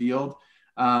 to the field.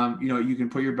 You can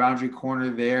put your boundary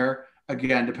corner there.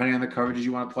 Again, depending on the coverages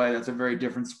you want to play, that's a very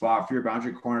different spot for your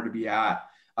boundary corner to be at,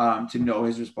 to know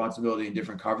his responsibility in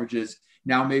different coverages.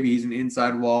 Now, maybe he's an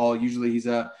inside wall. Usually he's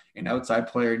an outside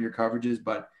player in your coverages,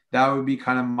 but that would be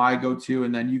kind of my go-to.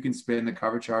 And then you can spin the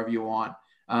coverage however you want.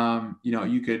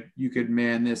 You could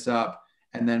man this up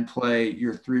and then play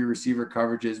your 3 receiver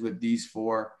coverages with these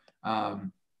 4,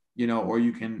 or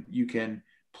you can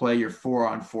play your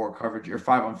 4-on-4 coverage or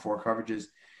 5-on-4 coverages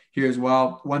here as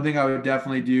well. One thing I would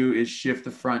definitely do is shift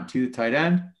the front to the tight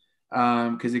end,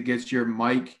 because it gets your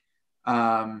mic,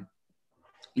 your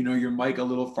mic a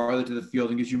little farther to the field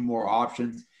and gives you more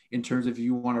options in terms of if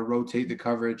you want to rotate the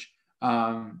coverage,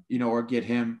 or get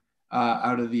him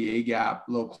out of the A gap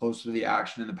a little closer to the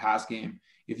action in the pass game.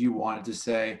 If you wanted to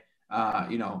say,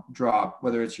 drop,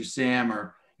 whether it's your Sam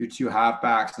or your 2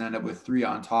 halfbacks and end up with 3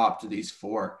 on top to these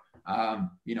 4.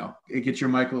 It gets your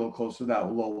mic a little closer to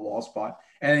that low wall spot.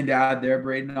 Anything to add there,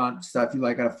 Braden, on stuff you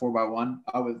like at a 4x1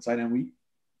 with tight end week?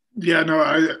 Yeah,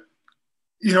 no,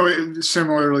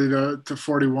 similarly to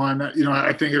 41,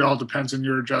 I think it all depends on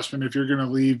your adjustment. If you're going to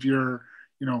leave your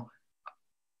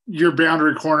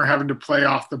boundary corner having to play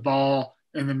off the ball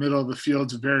in the middle of the field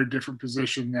is a very different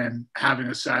position than having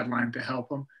a sideline to help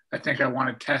them. I think I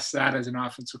want to test that as an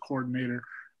offensive coordinator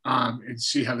and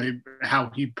see how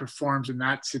he performs in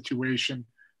that situation.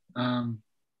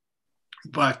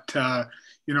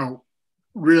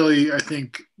 Really, I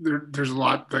think there's a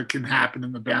lot that can happen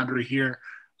in the boundary here.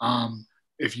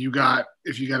 If you got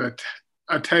a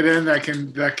tight end that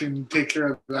can take care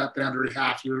of that boundary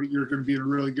half, you're going to be in a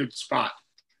really good spot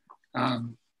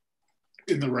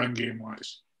in the run game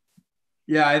wise.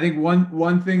 Yeah, I think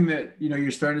one thing that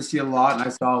you're starting to see a lot, and I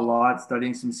saw a lot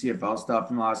studying some CFL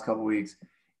stuff in the last couple of weeks,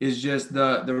 is just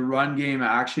the run game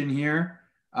action here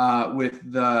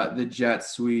with the jet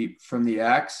sweep from the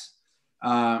X.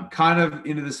 kind of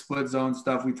into the split zone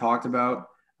stuff we talked about,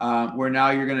 where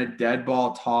now you're going to dead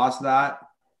ball toss that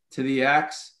to the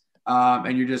X,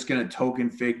 and you're just going to token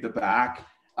fake the back.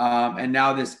 And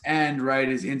now this end, right,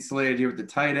 is insulated here with the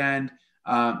tight end.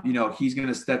 He's going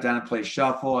to step down and play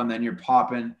shuffle, and then you're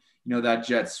popping, that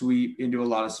jet sweep into a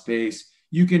lot of space.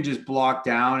 You can just block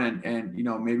down and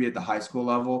maybe at the high school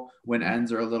level when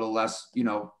ends are a little less,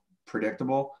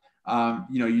 predictable,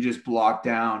 you just block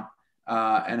down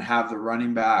and have the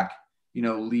running back,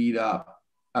 lead up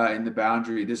in the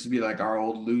boundary. This would be like our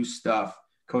old loose stuff.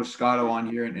 Coach Scotto on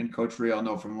here and Coach Real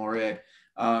know from Laurier.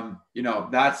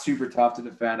 That's super tough to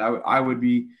defend. I would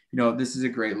be, this is a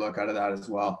great look out of that as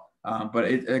well. But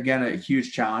again, a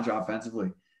huge challenge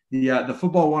offensively. The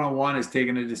football 101 has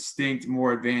taken a distinct,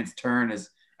 more advanced turn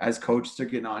as coaches are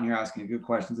getting on here asking good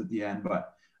questions at the end.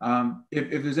 But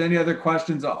if there's any other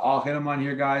questions, I'll hit them on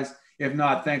here, guys. If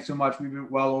not, thanks so much. We've been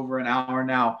well over an hour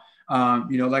now.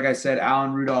 Like I said,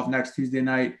 Alan Rudolph next Tuesday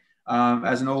night.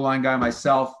 As an O-line guy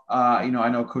myself, I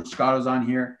know Coach Scotto's on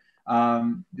here.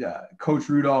 Coach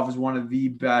Rudolph is one of the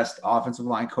best offensive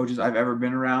line coaches I've ever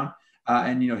been around.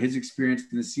 And his experience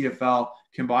in the CFL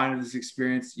combined with his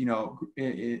experience,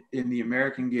 in the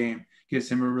American game gives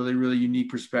him a really, really unique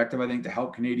perspective, I think, to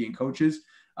help Canadian coaches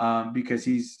because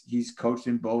he's coached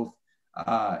in both,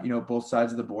 both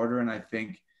sides of the border. And I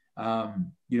think,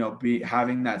 having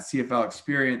that CFL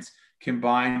experience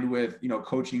combined with,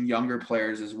 coaching younger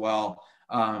players as well,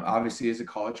 obviously as a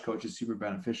college coach is super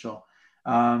beneficial.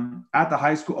 At the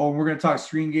high school, we're going to talk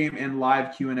screen game and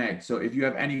live Q&A. So if you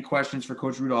have any questions for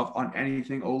Coach Rudolph on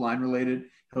anything O-line related,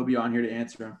 he'll be on here to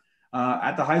answer them.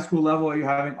 At the high school level, are you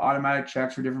having automatic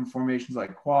checks for different formations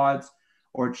like quads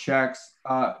or checks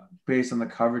based on the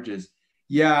coverages?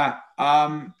 Yeah,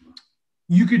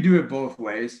 you could do it both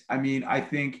ways. I mean, I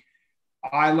think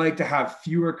I like to have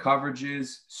fewer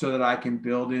coverages so that I can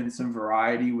build in some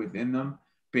variety within them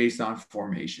based on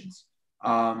formations.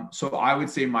 So I would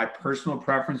say my personal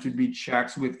preference would be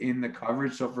checks within the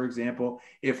coverage. So for example,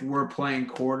 if we're playing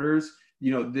quarters,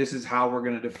 this is how we're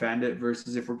going to defend it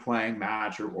versus if we're playing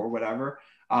match or whatever.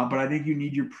 But I think you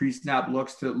need your pre-snap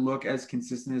looks to look as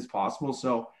consistent as possible.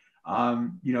 So,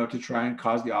 to try and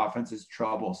cause the offense's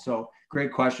trouble. So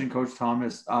great question, Coach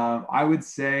Thomas. I would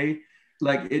say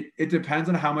it depends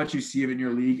on how much you see it in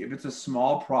your league. If it's a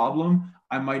small problem,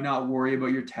 I might not worry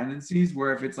about your tendencies,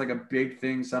 where if it's like a big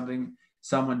thing, something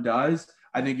someone does,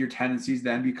 I think your tendencies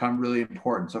then become really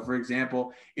important. So for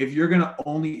example, if you're going to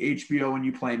only HBO when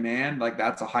you play man, like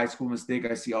that's a high school mistake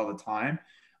I see all the time.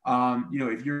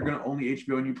 If you're going to only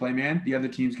HBO when you play man, the other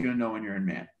team's going to know when you're in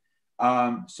man.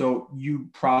 So you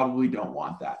probably don't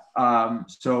want that.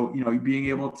 Being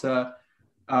able to,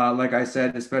 like I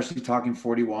said, especially talking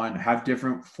 41, have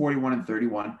different 41 and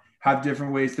 31, have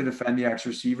different ways to defend the X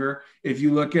receiver. If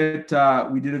you look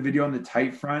at, we did a video on the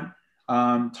tight front,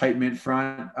 tight mid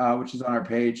front, which is on our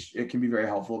page. It can be very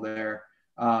helpful there.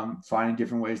 Finding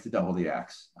different ways to double the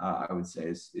X, I would say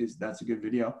is that's a good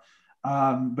video.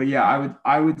 But yeah,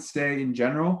 I would say in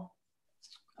general,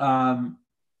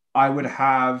 I would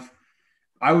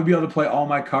be able to play all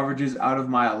my coverages out of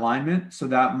my alignment. So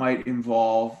that might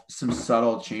involve some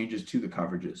subtle changes to the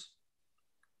coverages.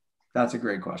 That's a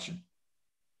great question.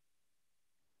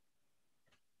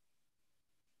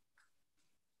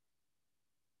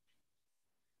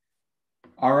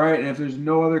 All right. And if there's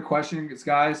no other questions,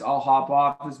 guys, I'll hop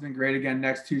off. This has been great again.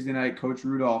 Next Tuesday night, Coach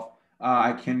Rudolph.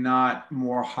 I cannot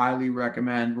more highly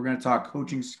recommend. We're going to talk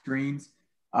coaching screens,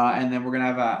 and then we're going to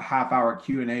have a half-hour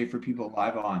Q&A for people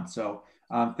live on. So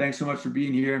thanks so much for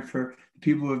being here, and for the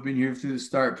people who have been here through the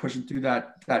start, pushing through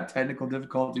that technical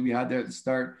difficulty we had there at the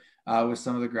start with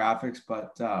some of the graphics,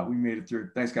 but we made it through.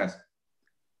 Thanks, guys.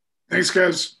 Thanks,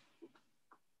 guys.